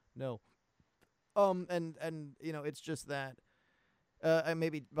 no, no. And it's just that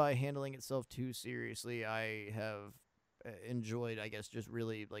maybe by handling itself too seriously, I have enjoyed, I guess, just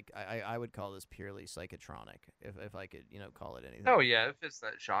really like I would call this purely psychotronic, if I could call it anything. Oh yeah, it fits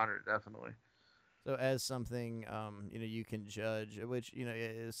that genre definitely. So as something you can judge, which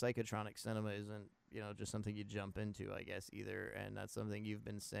psychotronic cinema isn't just something you jump into, I guess, either, and that's something you've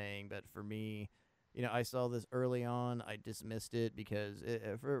been saying. But for me, I saw this early on. I dismissed it because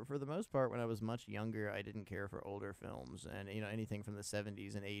for the most part, when I was much younger, I didn't care for older films, and anything from the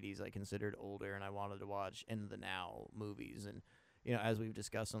 70s and 80s I considered older, and I wanted to watch in the now movies. And as we've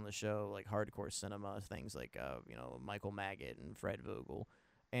discussed on the show, like hardcore cinema, things like Michael Maggot and Fred Vogel,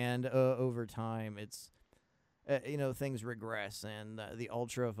 and over time, it's things regress, and the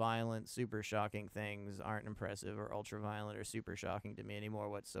ultra-violent, super shocking things aren't impressive or ultra-violent or super shocking to me anymore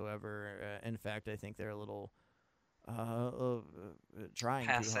whatsoever. In fact, I think they're a little trying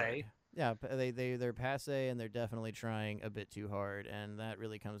too hard. Passe. Yeah, they're passe, and they're definitely trying a bit too hard, and that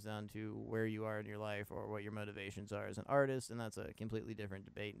really comes down to where you are in your life or what your motivations are as an artist, and that's a completely different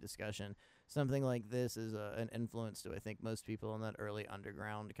debate and discussion. Something like this is an influence to, I think, most people in that early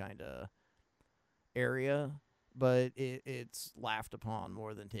underground kind of area, but it's laughed upon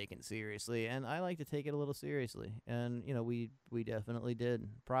more than taken seriously, and I like to take it a little seriously, and, you know, we definitely did.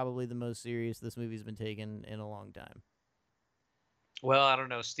 Probably the most serious this movie's been taken in a long time. Well, I don't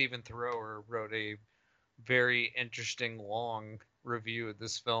know. Stephen Thrower wrote a very interesting long review of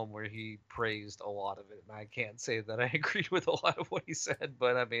this film where he praised a lot of it, and I can't say that I agreed with a lot of what he said,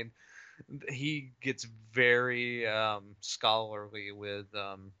 but I mean, he gets very scholarly with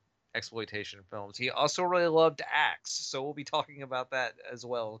exploitation films. He also really loved Axe, so we'll be talking about that as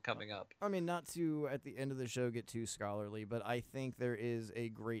well coming up. I mean, not to, at the end of the show, get too scholarly, but I think there is a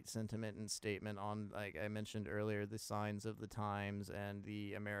great sentiment and statement on, like I mentioned earlier, the signs of the times and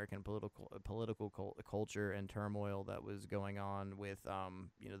the American political culture and turmoil that was going on with,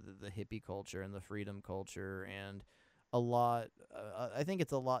 you know, the hippie culture and the freedom culture, and a lot. I think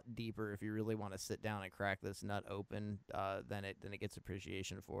it's a lot deeper if you really want to sit down and crack this nut open than it gets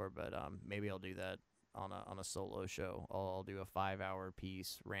appreciation for. But maybe I'll do that on a solo show. I'll do a 5-hour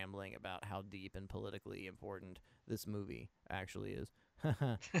piece rambling about how deep and politically important this movie actually is.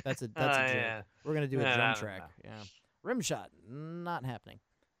 That's a joke. Yeah. We're gonna do a drum track. Yeah, rim shot, not happening.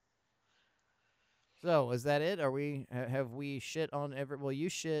 So is that it? Have we shit on every? Well, you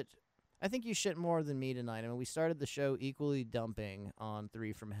shit. I think you shit more than me tonight. I mean, we started the show equally dumping on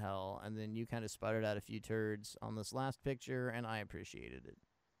 3 from Hell, and then you kind of sputtered out a few turds on this last picture, and I appreciated it.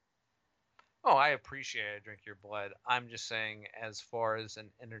 Oh, I appreciate it, Drink Your Blood. I'm just saying, as far as an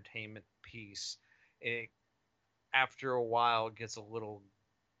entertainment piece, it, after a while, gets a little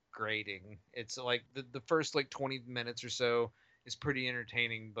grating. It's like the first, like, 20 minutes or so is pretty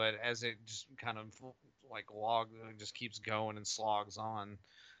entertaining, but as it just kind of, like, just keeps going and slogs on,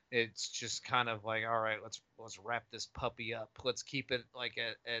 it's just kind of like, all right, let's wrap this puppy up. Let's keep it like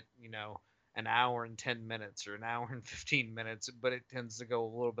at you know, an hour and 10 minutes or an hour and 15 minutes, but it tends to go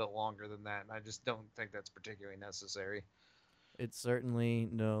a little bit longer than that, and I just don't think that's particularly necessary. It's certainly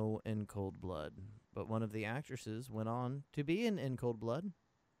no In Cold Blood, but one of the actresses went on to be in Cold Blood.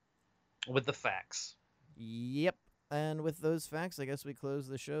 With the facts. Yep. And with those facts, I guess we close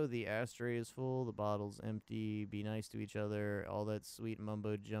the show. The ashtray is full, the bottle's empty, be nice to each other, all that sweet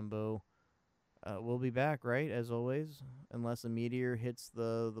mumbo-jumbo. We'll be back, right, as always? Unless a meteor hits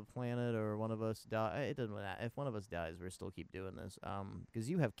the planet or one of us die. It doesn't matter. If one of us dies, we'll still keep doing this. Because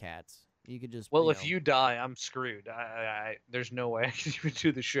you have cats. You could just... Well, if you die, I'm screwed. I there's no way I can even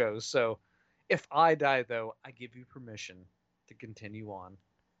do the show. So if I die, though, I give you permission to continue on.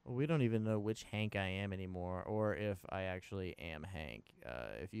 We don't even know which Hank I am anymore, or if I actually am Hank.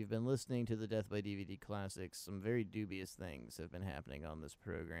 If you've been listening to the Death by DVD Classics, some very dubious things have been happening on this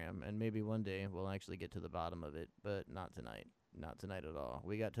program, and maybe one day we'll actually get to the bottom of it, but not tonight. Not tonight at all.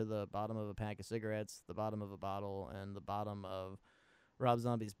 We got to the bottom of a pack of cigarettes, the bottom of a bottle, and the bottom of Rob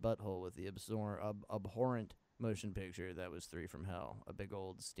Zombie's butthole with the abhorrent motion picture that was 3 from Hell. A big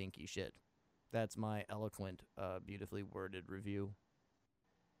old stinky shit. That's my eloquent, beautifully worded review.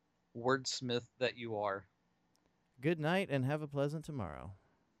 Wordsmith that you are. Good night and have a pleasant tomorrow.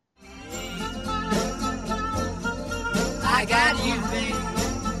 I got you, babe.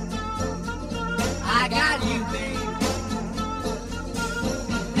 I got you, babe.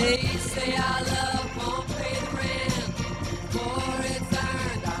 They say our love won't pay the rent. For it's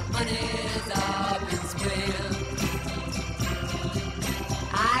earned, our money's all been spent.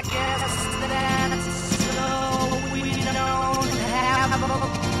 I guess that's so we don't have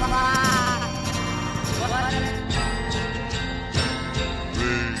a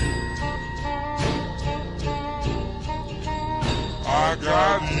I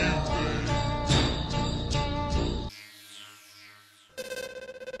got you,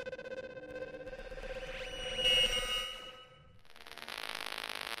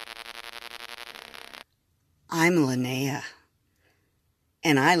 I'm Linnea,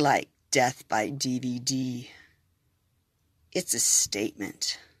 and I like Death by DVD. It's a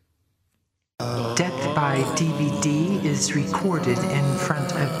statement. Death by DVD is recorded in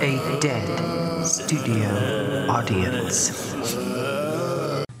front of a dead studio audience.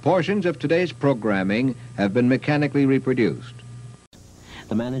 Portions of today's programming have been mechanically reproduced.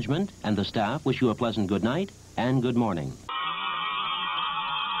 The management and the staff wish you a pleasant good night and good morning.